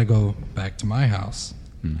so I got to go back to my house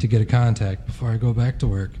to get a contact before I go back to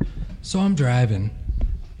work. So I'm driving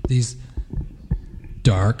these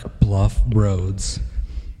dark bluff roads.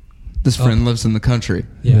 This friend lives in the country.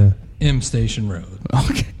 Yeah, M Station Road.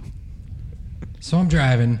 Okay. So I'm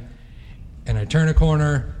driving, and I turn a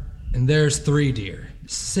corner, and there's 3 deer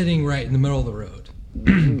sitting right in the middle of the road.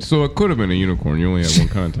 So it could have been a unicorn. You only have one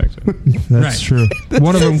contact. That's Right. true.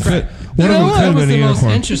 One of them could. One of them could That have was been a the most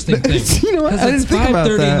unicorn. interesting thing. You know what? 'Cause I it's didn't think about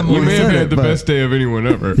 5:30 in that. the You You morning. may have said had it, the but- best day of anyone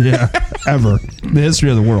ever. Yeah, ever. The history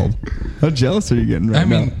of the world. How jealous are you getting right I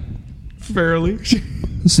mean, Fairly.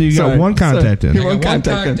 So you got Sorry. one contact Sorry. in. You I One got one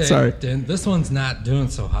contact in, contact sorry. in. This one's not doing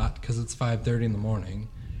so hot because it's 5:30 in the morning.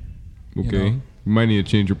 Okay. know. You might need to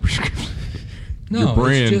change your prescription. No, Your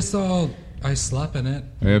brand. it's just all. I slept in it.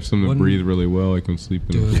 I have some that Wouldn't breathe really well. I can sleep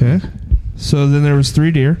in do it. it. Okay. So then there was 3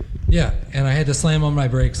 deer. Yeah, and I had to slam on my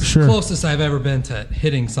brakes. Sure. Closest I've ever been to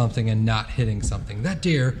hitting something and not hitting something. That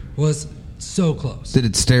deer was so close. Did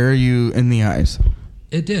it stare you in the eyes?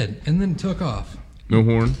 It did, and then took off. No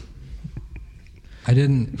horn. I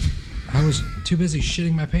didn't I was too busy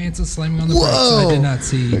shitting my pants and slamming on the brakes. I did not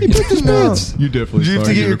see. You definitely. Did you have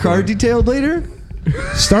to get your car detailed later?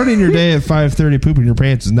 Starting your day at 5:30 pooping your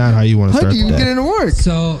pants is not how you want to How start do you the day. get into work?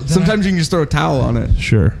 So then Sometimes you can just throw a towel on it.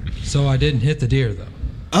 Sure. So I didn't hit the deer though.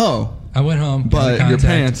 Oh, I went home, But got your contact,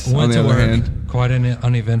 pants, went on the to other work. hand. Quite an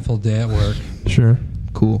uneventful day at work. Sure.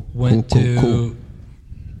 cool. Went cool, to. cool.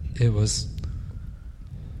 It was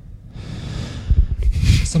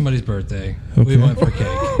somebody's birthday. Okay. We went for cake.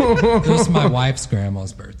 It was my wife's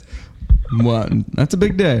grandma's birthday. What? That's a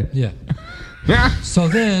big day. Yeah. So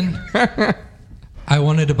then, I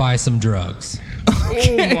wanted to buy some drugs.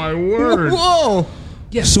 Oh my word! Whoa!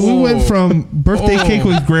 Yes. So we went from birthday cake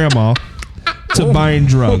with grandma to buying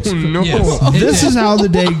drugs. Oh, no. Yes. It This did. is how the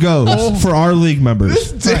day goes for our league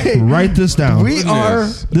members. day. Write this down. We are.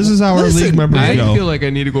 This is how our Listen, league members I go. feel like I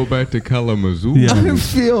need to go back to Kalamazoo. Yeah. I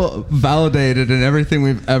feel validated in everything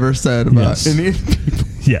we've ever said about Yes. any people.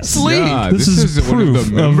 Yes. Yeah, This this, is one of proof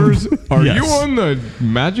the members. Are yes. you on the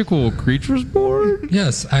magical creatures board?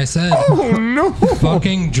 Yes, I said Oh no!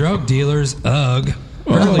 fucking drug dealers, ugh.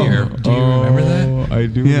 Earlier, do you remember that? I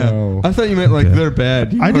do Yeah. know. I thought you meant like they're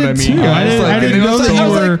bad. You I know did what I mean? too. I didn't know that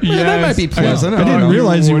you were. Yeah, that might be pleasant. I didn't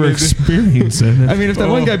realize you were experiencing it. I mean, if that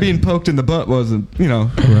one guy being poked in the butt wasn't, that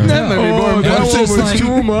might be more. Oh, that was one just was like-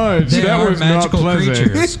 too much. They That are was not magical pleasant.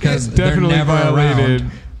 creatures, 'cause they're Definitely never violated.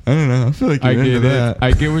 around. I don't know. I feel like you're I into get it. that.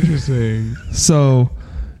 I get what you're saying. So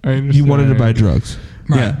I understand. you wanted to buy drugs.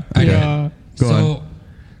 Right. Yeah. I did. Yeah. Go So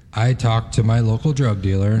I talked to my local drug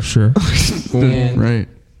dealer. Sure. And Right.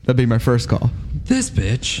 That'd be my first call. this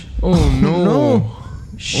bitch, Oh no!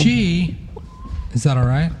 she, is that all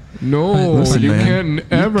right? No, Listen, you man.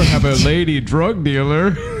 can't ever have a lady drug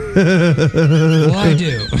dealer. Well, I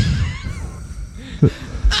do.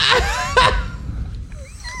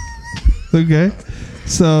 Okay.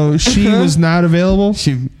 So she was not available.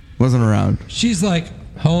 She wasn't around. She's like,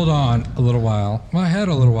 hold on a little while. Well, I had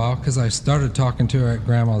a little while because I started talking to her at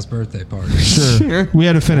Grandma's birthday party. Sure. We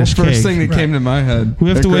had to finish First cake. thing that came to my head. We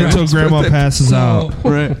have to wait until grandma passes So out.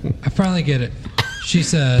 Right. I finally get it. She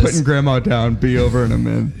says, Putting grandma down, be over in a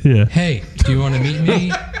minute. Yeah. hey, do you want to meet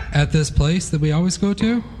me at this place that we always go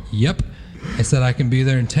to? Yep. I said, I can be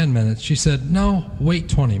there in 10 minutes. She said, no, wait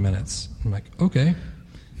 20 minutes. I'm like, okay.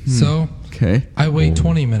 So Okay. I wait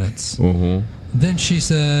 20 minutes. Uh-huh. Then she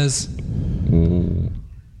says,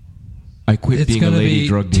 I quit it's being a going to lady be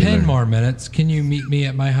drug dealer. 10 more minutes. Can you meet me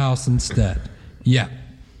at my house instead? Yeah.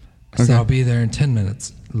 I said, I'll be there in 10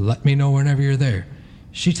 minutes. Let me know whenever you're there.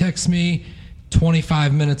 She texts me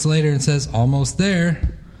 25 minutes later and says, almost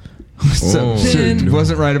there. So, Oh, sure, no.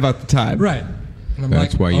 wasn't right about the time. Right. And I'm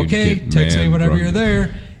That's like, why you okay, get text me man whenever drug you're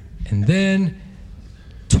there. And then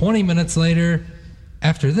 20 minutes later,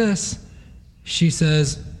 after this, she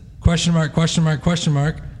says, question mark, question mark, question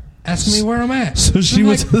mark, asking me where I'm at. So she I'm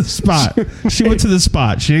went like, to the spot. She went to the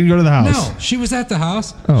spot. She didn't go to the house. no, she was at the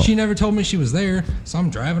house. Oh. She never told me she was there. So I'm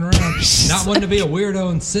driving around, not wanting to be a weirdo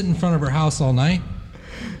and sit in front of her house all night.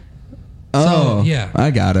 Oh, yeah. I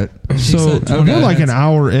got it. She So said 20 we're like an minutes.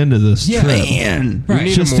 hour into this Yeah. trip. Man. We Right.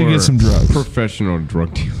 need Just a to more get some drugs. professional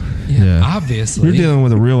drug dealer. Yeah, obviously. You're dealing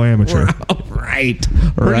with a real amateur. Right.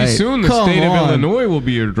 Pretty Right. soon, the Come state on. of Illinois will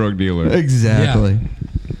be your drug dealer. Exactly.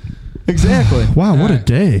 Exactly. Wow, what a Right.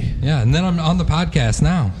 day. Yeah, and then I'm on the podcast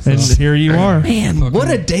now. So. And here you are. Man, what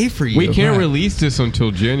a day for you. We can't Right. release this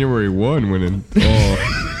until January 1 when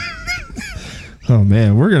Oh,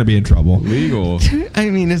 man, we're going to be in trouble. legal. I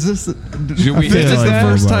mean, is this we- is I this feel the like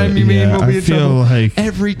first time nobody- you mean yeah, we'll be I in feel trouble? like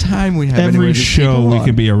Every time we have any Every of these show people we on.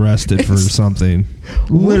 could be arrested for something.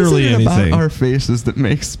 Literally what is it anything. about our faces that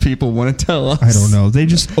makes people want to tell us? I don't know. They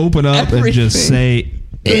just open up and just Everything. say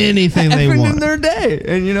anything they Everything want. in their day,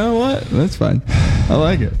 and you know what? That's fine. I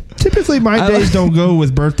like it. Typically, my I days like- don't go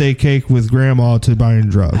with birthday cake with grandma to buying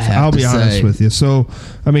drugs. have I'll be to honest say. with you. So,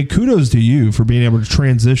 I mean, kudos to you for being able to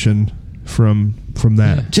transition from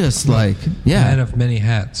that. Just like, Man yeah, of many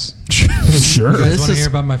hats. Sure. You guys This want to is- hear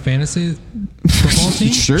about my fantasy football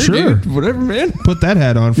team? sure, Sure. dude, whatever, man. Put that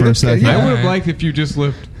hat on for Yeah, a second. yeah. I would have Alright. liked if you just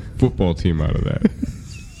left football team out of that.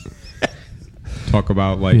 Talk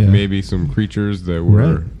about Yeah. maybe some creatures that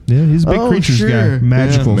were. Right. Yeah, he's a big Oh, creatures sure. guy.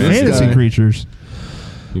 Magical Yeah, fantasy guy. creatures.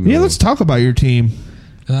 You know, Yeah, let's talk about your team.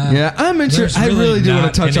 Yeah, I'm there's interested. I really do want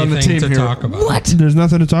not to touch on the anything team to here. talk about. What? There's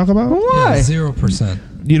nothing to talk about? Why? Yeah, 0%.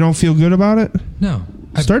 You don't feel good about it? No.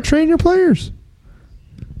 Start training your players.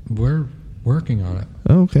 We're working on it.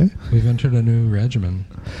 Oh, okay. We've entered a new regimen.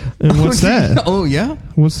 And what's that? Oh yeah.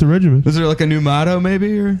 What's the regimen? Is there like a new motto,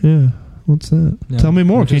 maybe? Or Yeah. What's that? No, Tell me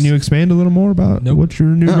more. we're Can just- you expand a little more about Nope. what your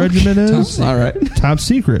new No. regimen Top is? secret. all right. Top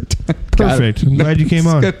secret. Got Perfect. it. I'm glad you came This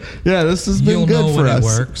is on. good. Yeah, this has been You'll good know for when us. it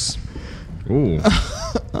works. Ooh.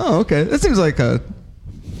 Oh, okay. That seems like a.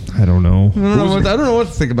 I don't know. I don't know what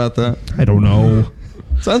to think about that. I don't know.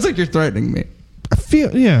 Sounds like you're threatening me. I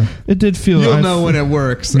feel, yeah, it did feel. You'll know when it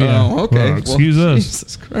works. Yeah. Oh, okay. Well, excuse us.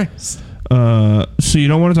 Jesus Christ. So you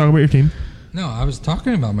don't want to talk about your team? No, I was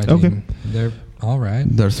talking about my Okay. team. They're all right.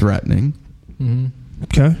 They're threatening. Mm-hmm.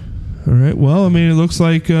 Okay. All right. Well, I mean, it looks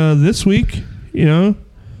like this week,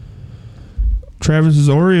 Travis's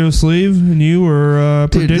Oreo sleeve, and you were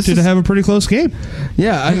Dude, predicted to have a pretty close game.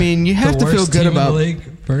 Yeah, I mean, you have The to feel worst good team in about. the league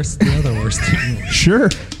versus the other worst team. in the league. Sure.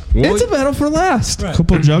 It's a battle for last. Right.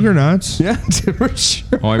 Couple juggernauts. Yeah, for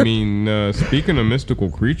sure. I mean, speaking of mystical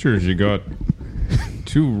creatures, you got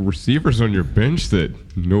 2 receivers on your bench that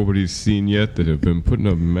nobody's seen yet that have been putting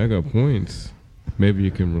up mega points. Maybe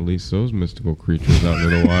you can release those mystical creatures out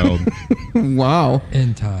into the wild. Wow.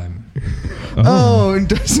 In time. Oh, it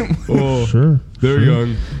doesn't. Oh, Sure. they're Sure.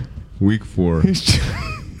 young. Week 4.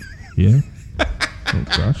 Yeah. Oh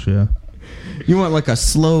gosh, yeah. You want like a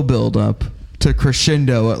slow build up to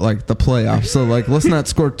crescendo at like the playoffs. So like, let's not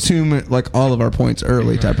score all of our points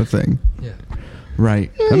early, type of thing. Yeah.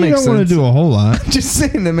 Right. Yeah, That you makes don't want to sense. do a whole lot. Just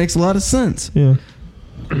saying, that makes a lot of sense. Yeah.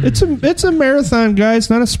 It's a marathon, guys,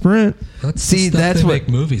 not a sprint. That's See, the stuff that's they what- make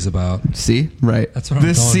movies about. See, right. That's what I'm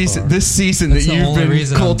this going season. for. This season That's that the you've only been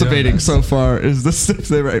reason I'm doing cultivating this. so far is the stuff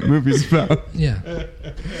they write movies about. Yeah.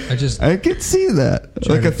 I could see that,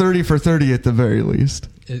 Try like to- a 30 for 30 at the very least.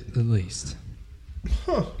 At least.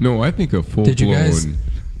 No, I think a full Did you guys- blown.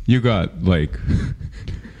 You got like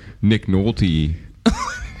Nick Nolte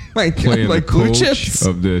Like playing like the blue coach chips.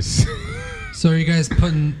 of this. So are you guys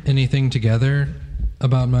putting anything together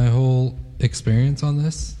about my whole experience on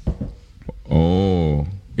this? Oh,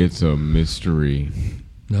 it's a mystery.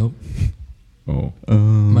 Nope. Oh,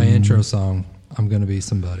 My intro song, I'm Gonna Be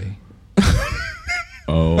Somebody.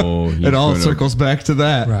 oh, It all circles back to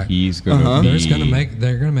that. Right. He's gonna be.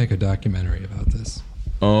 They're gonna make a documentary about this.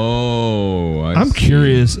 Oh, I'm see.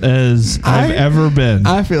 curious as I've ever been.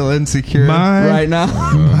 I feel insecure My- right now.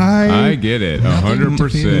 I get it, Nothing to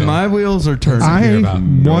feel 100%. My wheels are turning. hear I about.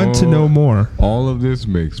 want to know more. All of this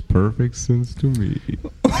makes perfect sense to me.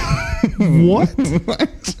 What?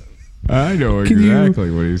 I know Can you-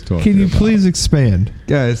 exactly what he's talking Can you about. please expand?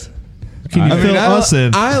 Guys, Can you I fill us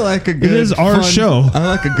in? I like a good. is our fun- show. I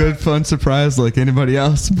like a good fun surprise like anybody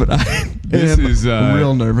else, but I This am is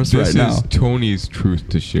real nervous this right now. is Tony's truth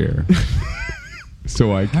to share.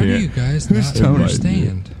 So I How do you can't. guys Who's not Tony?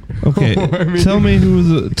 understand? Okay, I mean- tell me who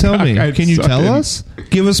the. Tell me. I Can you tell suck us?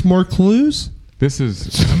 Give us more clues. This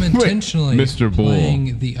is I'm intentionally Mr. Bull.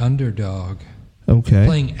 playing the underdog. Okay.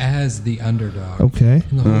 Playing as the underdog. Okay.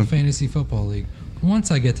 In the whole fantasy football league.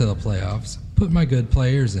 Once I get to the playoffs, put my good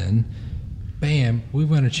players in, bam, we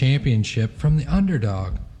win a championship from the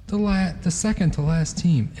underdog. The second to last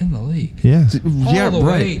team in the league. Yeah, Yeah, All the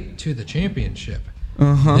right. way to the championship.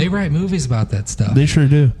 Uh-huh. They write movies about that stuff. they sure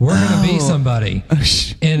do. We're going to be Oh. somebody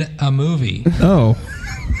in a movie. Oh,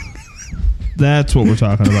 that's what we're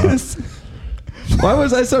talking about. Why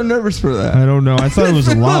was I so nervous for that? I don't know. I thought it was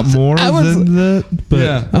a lot more I was- than that. But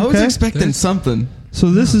yeah, I was okay. expecting There's- something.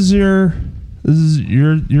 So this is your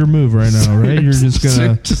move right now, right? You're just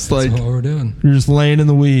gonna just like That's what we're doing. you're just laying in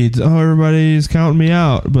the weeds. Oh, everybody's counting me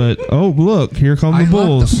out, but oh look, here come I the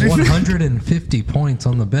Bulls. left 150 points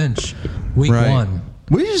on the bench week Right. 1.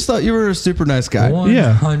 we just thought you were a super nice guy.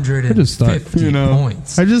 Yeah. 150 I just thought, you know,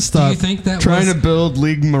 points. I just Do thought, you think that Trying was, to build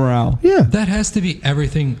league morale. yeah, that has to be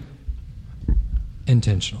everything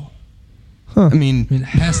intentional? I mean, I mean, it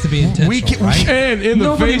has to be intentional, We can- right? And in the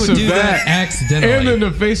Nobody face would of do that accidentally. And in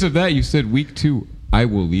the face of that, you said week 2, I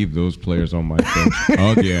will leave those players on my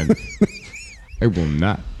bench again. I will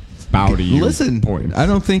not bow to you. listen, points. I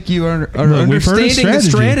don't think you are Look, we've heard a understanding the strategy.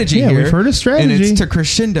 strategy Yeah, here. we've heard a strategy. And it's to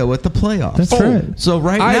crescendo at the playoffs. That's right. So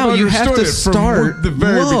right I've now you have to understood it from start the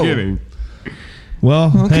very low. beginning.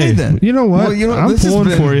 Well, Okay hey, then. you know what? Well, you know, I'm this has pulling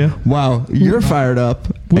been- for you. Wow, you're fired up.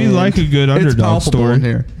 We And like a good it's underdog palpable story. in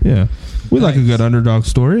here. Yeah, we like a Thanks. good underdog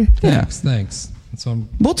story. Yeah. Thanks. That's what I'm,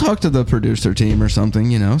 We'll talk to the producer team or something,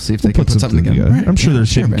 see if they We'll can put put something something together. together. I'm sure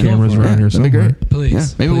there's hidden man. cameras around here That'd be somewhere. great. Please, Yeah.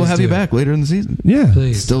 Maybe we'll please have you do. back later in the season. Yeah,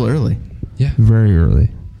 please. Still early. Yeah. very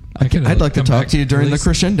early. I'd like to talk to you during the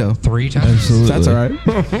crescendo. 3 times. Absolutely. That's all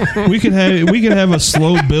right. We could have a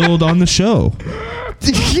slow build on the show.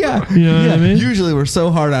 yeah. You know what I mean? Usually we're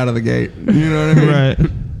so hard out of the gate. You know what I mean?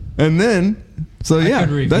 Right, And then, so I yeah, could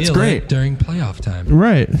reveal that's it great. during playoff time.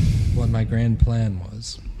 right. What my grand plan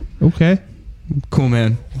was. Okay. Cool,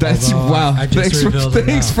 man. That's Although wow. I just Thanks revealed it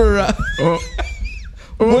thanks now. for. Oh,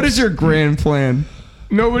 What is your grand plan?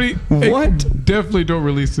 nobody. What? Hey, definitely don't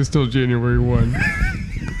release this till January 1.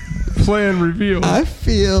 Plan reveal. I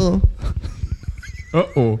feel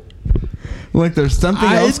Uh-oh. Like there's something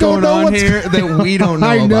I else don't going know on what's here that we don't know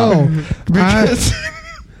I know. about. Because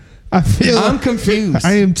I feel I'm confused.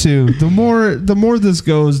 I am too. The more this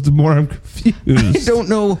goes, the more I'm confused. I don't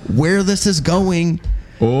know where this is going.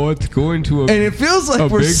 Oh, it's going to And it feels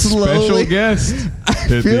like we're big slowly special guest. I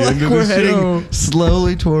feel like we're heading show.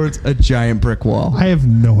 slowly towards a giant brick wall. I have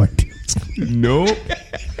no idea. Nope.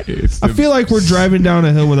 It's I feel like we're driving down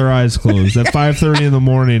a hill with our eyes closed at 5:30 in the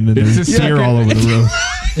morning, and It's there's the deer second- all over the road.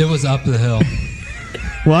 It was up the hill.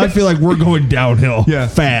 Well, I feel like we're going downhill. Yeah.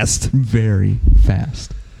 Fast. Very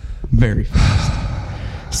fast. Very fast.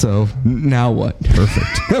 So now what?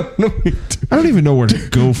 Perfect. I don't even know where to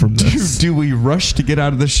go from this. Do we rush to get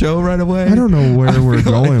out of the show right away? I don't know where we're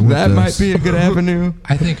feel like going with that this. might be a good avenue.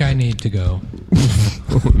 I think I need to go.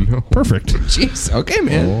 Perfect. Jeez. Okay,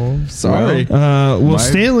 man. Sorry. Well,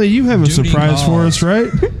 Stanley, you have a Duty surprise for calls. us, right?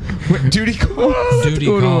 Duty calls. Duty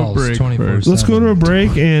go to a calls break 24/7. Let's go to a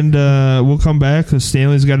break, and we'll come back because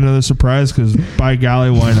Stanley's got another surprise. Because by golly,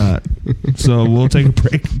 why not? So we'll take a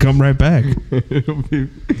break and come right back. It'll be.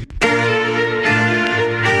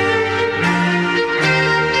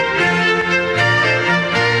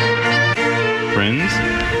 Friends,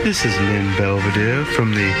 this is Lynn Belvedere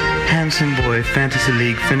from the Handsome Boy Fantasy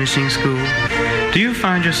League Finishing School. Do you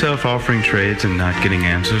find yourself offering trades and not getting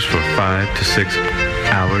answers for 5 to 6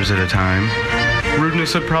 hours at a time?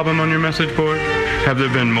 Rudeness a problem on your message board? Have there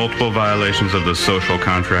been multiple violations of the social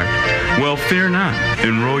contract? Well, fear not.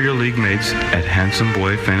 Enroll your league mates at Handsome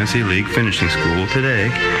Boy Fantasy League Finishing School today.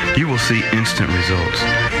 You will see instant results.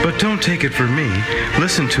 But don't take it from me.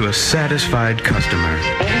 Listen to a satisfied customer.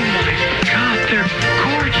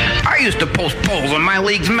 I used to post polls on my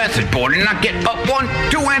league's message board and not get but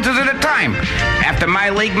 1-2 answers at a time. After my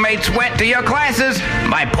league mates went to your classes,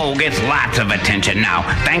 my poll gets lots of attention now.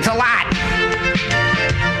 Thanks a lot.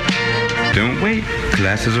 Don't wait.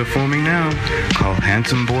 Classes are forming now. Call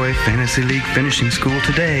Handsome Boy Fantasy League Finishing School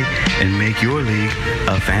today and make your league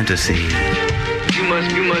a fantasy. You must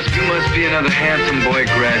be another handsome boy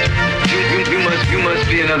graduate. You must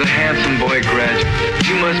be another handsome boy graduate.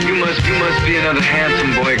 You must be another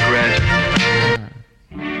handsome boy graduate.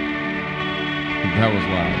 That was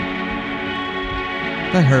loud.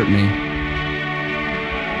 That hurt me.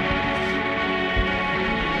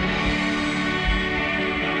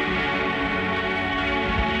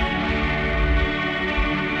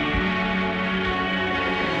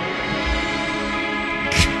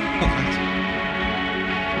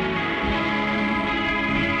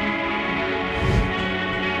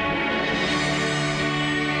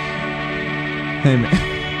 Hey, man.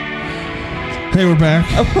 Hey, we're back.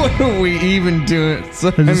 What are we even doing? So,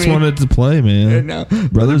 I just wanted to play, man. No.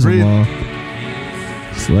 Brothers-in-law.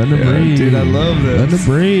 Just letting it breathe. Dude, I love this. Letting it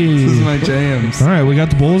breathe. This is my jams. All right, we got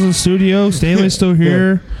the Bulls in studio. Stanley's still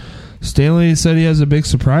here. Stanley said he has a big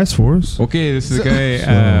surprise for us. Okay, this is the guy.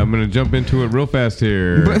 I'm going to jump into it real fast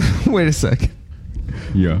here. But wait a second.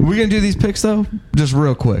 Yeah. We're going to do these picks, though? Just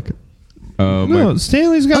real quick. No,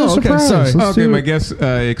 Stanley's got a surprise. Sorry. Let's Okay, do my it. guest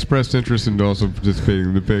expressed interest in also participating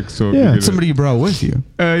in the picks. So if Yeah. you could, Somebody you brought with you.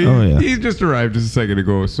 He just arrived just a second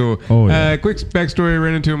ago. So, quick backstory: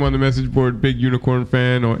 ran into him on the message board. Big unicorn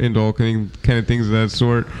fan, or into all kind of things of that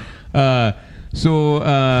sort.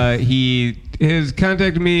 So he has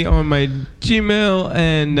contacted me on my Gmail,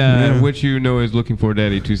 and which you know is looking for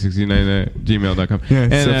daddy269 at gmail.com. Yeah,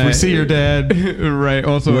 and, so if we see your dad. right.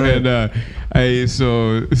 Also, Right. and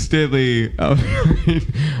Stanley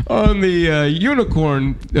on the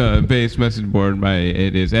unicorn based message board.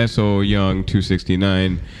 It is SO Young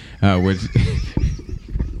 269, which.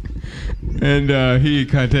 And he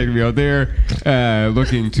contacted me out there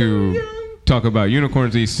looking to talk about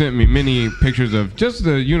unicorns. He sent me many pictures of just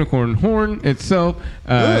the unicorn horn itself.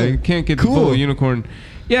 Can't get the full unicorn.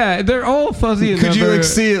 Yeah, they're all fuzzy. Could you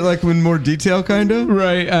see it like in more detail, kind of?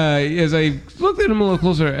 Right. As I looked at him a little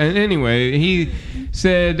closer, and anyway, he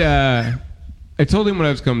said, I told him what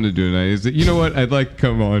I was coming to do tonight. Is that, you know what? I'd like to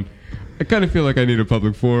come on. I kind of feel like I need a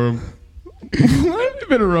public forum. It's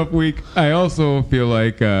been a rough week. I also feel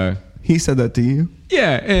like he said that to you.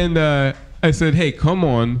 Yeah, and I said, hey, come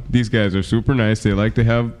on. These guys are super nice. They like to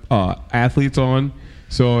have athletes on.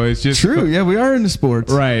 So it's just true. Yeah, we are into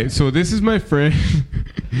sports. Right. So this is my friend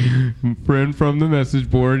from the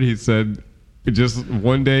message board. He said, just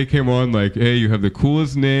one day came on like, hey, you have the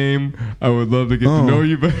coolest name. I would love to get to know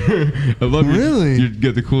you better. I love you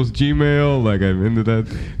get the coolest Gmail. Like, I'm into that.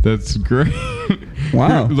 That's great.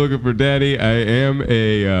 Wow. Looking for daddy. I am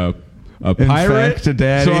a In pirate. fact, a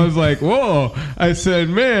daddy. So I was like, whoa. I said,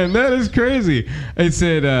 man, that is crazy. I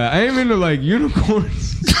said, I am into like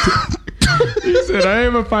unicorns. He said, I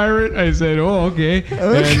am a pirate. I said, oh, okay.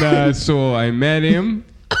 And so I met him.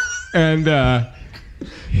 And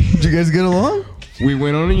did you guys get along? We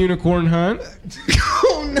went on a unicorn hunt.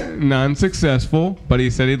 Oh, no. Non-successful, but he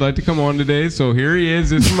said he'd like to come on today. So here he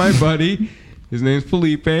is. This is my buddy. His name's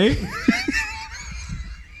Felipe. Hey,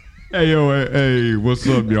 yo, hey, what's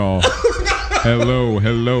up, y'all? Hello.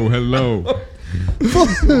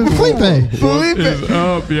 Felipe. What is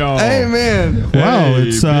up, y'all? Hey, man. Wow, Hey,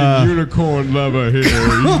 it's big unicorn lover here.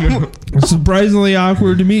 You know? surprisingly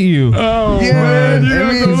awkward to meet you. Oh, Yeah, man.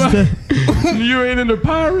 You ain't into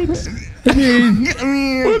pirates? I mean,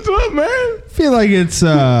 What's up, man? I feel like it's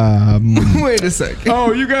Wait a second.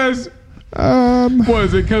 Oh, you guys. What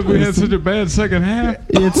is it? Because we had such a bad second half.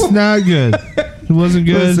 it's not good. It wasn't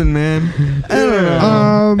good. Listen, man. I don't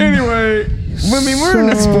know. Anyway, I mean, we're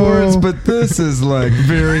into sports, but this is like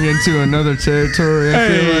veering into another territory. I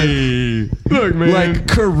feel hey, look, man. like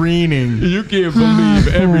careening. You can't believe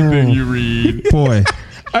everything you read. Boy,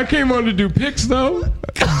 I came on to do picks, though.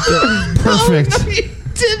 perfect. Oh, no, you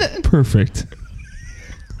didn't. Perfect.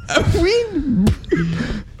 We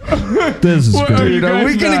This is What great. are you Dude, are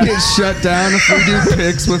we guys gonna not- get shut down if we do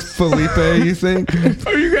picks with Felipe? You think?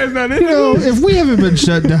 Are you guys not into You know, this? if we haven't been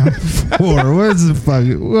shut down before, what's the fuck?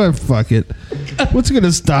 What fuck it? What's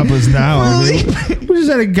gonna stop us now? I mean, we just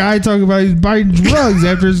had a guy talking about he's buying drugs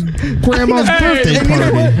after his grandma's birthday And you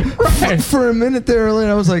know party. what? For a minute there earlier,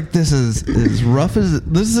 I was like, "This is as rough as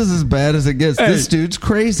this is as bad as it gets." Hey, this dude's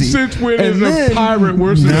crazy. Since when And is then- a pirate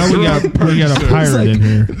worse than Now a we got drug person? a pirate in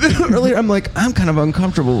here. Earlier, I'm like, I'm kind of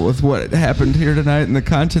uncomfortable with what happened here tonight and the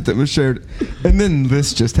content that was shared, and then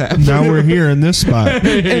this just happened. Now we're here in this spot.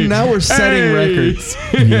 and now we're setting Hey. records.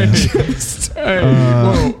 Yeah. Hey,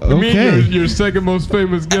 whoa, me, okay. your second most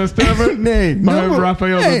famous guest ever. Nay, Behind no,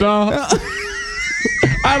 Rafael hey. Nadal.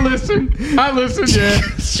 I listen,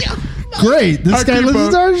 yeah. Great. This I guy keep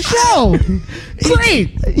listens up. to our show.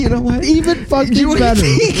 Great. You know what? Even fucking we better.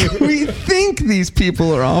 we think these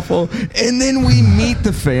people are awful, and then we meet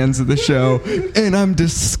the fans of the show, and I'm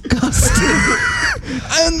disgusted.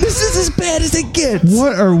 And this is as bad as it gets.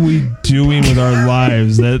 What are we doing with our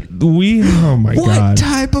lives that we? Oh my What god!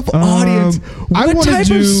 type of audience? I What wanna type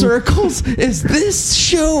do- of circles is this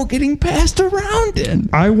show getting passed around in?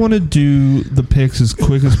 I want to do the picks as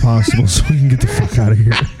quick as possible so we can get the fuck out of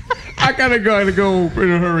here. I gotta go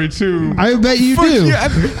in a hurry too. I bet you First- do.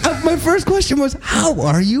 yeah, my first question was, how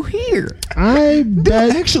are you here? I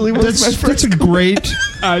bet. actually was that's, my first that's a great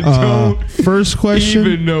I don't first question.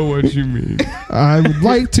 even know what you mean. I would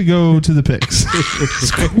like to go to the picks as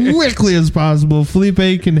quickly as possible.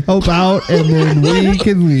 Felipe can help out, and then we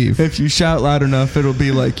can leave. If you shout loud enough, it'll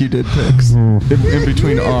be like you did picks in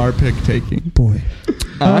between our pick taking. Boy,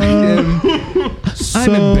 I'm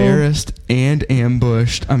so, embarrassed and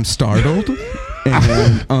ambushed. I'm startled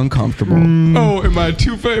and uncomfortable. Oh, am I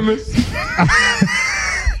too famous?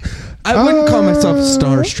 I wouldn't call myself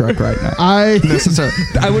starstruck right now. Necessarily.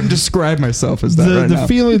 I wouldn't describe myself as that the, right the now.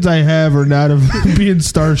 feelings I have are not of being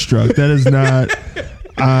starstruck. That is not.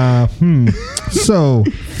 So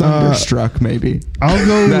Thunderstruck, maybe. I'll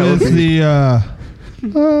go That would with be-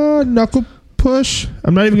 the knuckle push.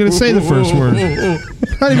 I'm not even going to say the first word.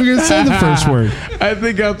 Not even going to say the first word. I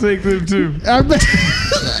think I'll take them too. I bet.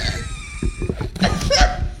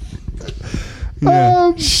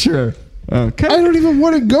 Sure. Okay. I don't even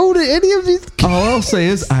want to go to any of these. All I'll say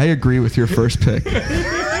is I agree with your first pick.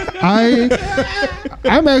 I'm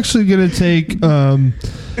actually going to take. I'm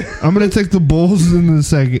going to take the Bulls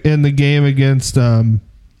in the game against the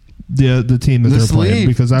team that they're playing sleeve.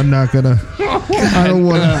 because I'm not gonna. I don't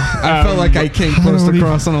want to. I felt like I came close to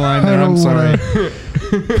crossing the line there. I'm sorry.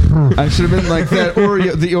 I should have been like that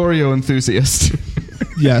the Oreo enthusiast.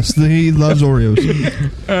 Yes, he loves Oreos.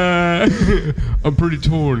 I'm pretty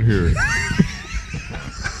torn here.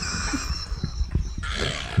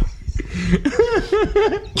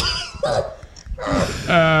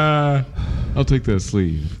 I'll take that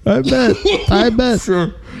sleeve. I bet.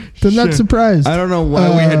 Sure. I'm not surprised. I don't know why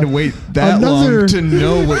we had to wait that long to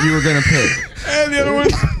know what you were going to pick. And the other one.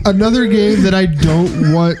 Another game that I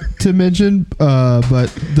don't want to mention, but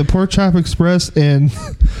the Pork Chop Express and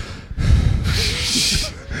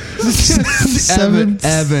Evan.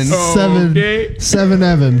 Seven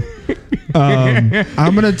Evan.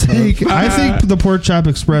 I'm gonna take. I think the Pork Chop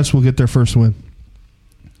Express will get their first win.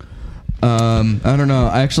 I don't know.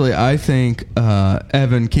 Actually, I think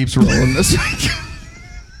Evan keeps rolling this week.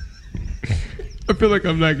 I feel like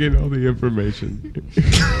I'm not getting all the information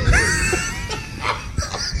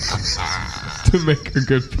to make a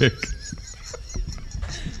good pick.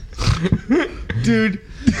 Dude,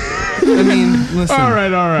 I mean, listen. All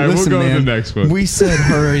right. Listen, We'll go man, to the next one. We said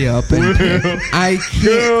hurry up. And I can't.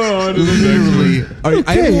 Go on to the next one.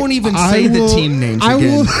 I won't even say the team names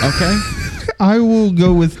again. Okay. I will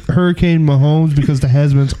go with Hurricane Mahomes because the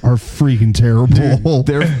Hasmans are freaking terrible.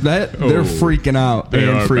 They're freaking out. They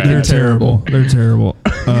and are freaking bad. terrible. They're terrible.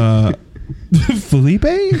 Felipe?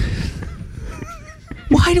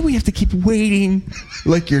 Why do we have to keep waiting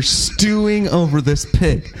like you're stewing over this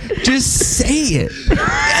pick? Just say it.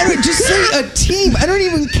 Just say a team. I don't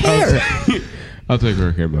even care. I'll take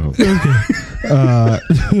Hurricane Mahomes.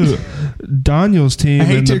 Daniel's team. I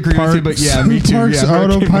hate and to the agree with you, but yeah, me too. Parks Yeah,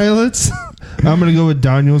 Hurricane Autopilots. I'm going to go with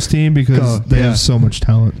Daniel's team because they have so much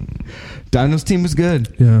talent. Daniel's team was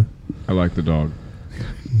good. Yeah. I like the dog.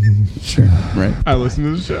 Sure. Right. I listen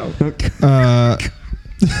to the show.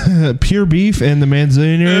 Pure Beef and the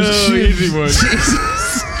Manzillionaires. Oh, easy one.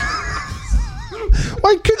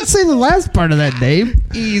 Well, I couldn't say the last part of that name.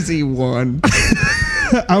 Easy one.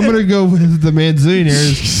 I'm going to go with the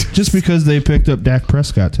Manzillionaires just because they picked up Dak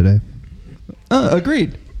Prescott today.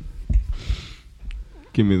 Agreed.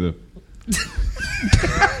 Give me the.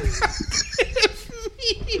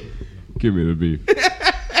 Give me the beef.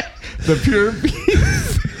 The pure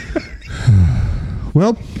beef.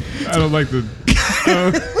 Well, I don't like the.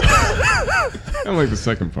 I don't like the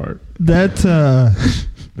second part. That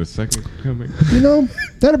The second coming.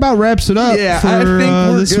 That about wraps it up Yeah, for I think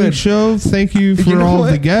we're this good. week's show. Thank you for know all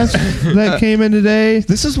what? the guests that came in today.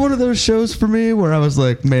 This is one of those shows for me where I was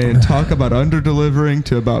like, man, talk about under-delivering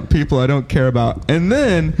to about people I don't care about. And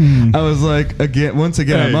then I was like, once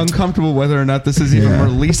again, I'm Hey. uncomfortable whether or not this is even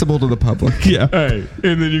releasable to the public. Yeah. Hey,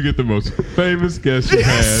 and then you get the most famous guest you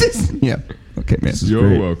had. Yeah. Okay, man.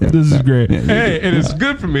 You're welcome. This is great. Yeah, Hey, and it's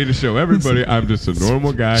good for me to show everybody I'm just a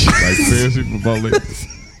normal guy who likes fantasy football leagues.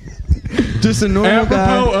 Just a normal guy.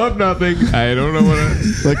 Apropos of nothing, I don't know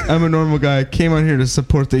what Like, I'm a normal guy. Came on here to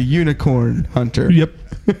support the unicorn hunter. Yep.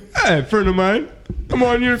 Hey, a friend of mine. I'm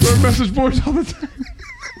on unicorn message boards all the time.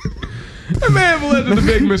 That may have led to the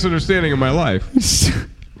big misunderstanding of my life.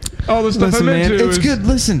 All the stuff Listen, I'm man, into it's is good.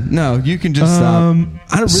 Listen, no, you can just stop.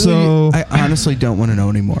 I honestly don't want to know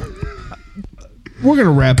anymore. We're going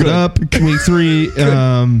to wrap it up. Week 3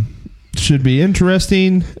 should be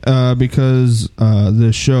interesting because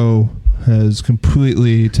the show has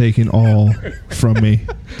completely taken all from me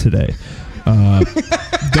today.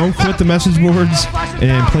 Don't quit the message boards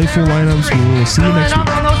and play full lineups. We'll see you next week.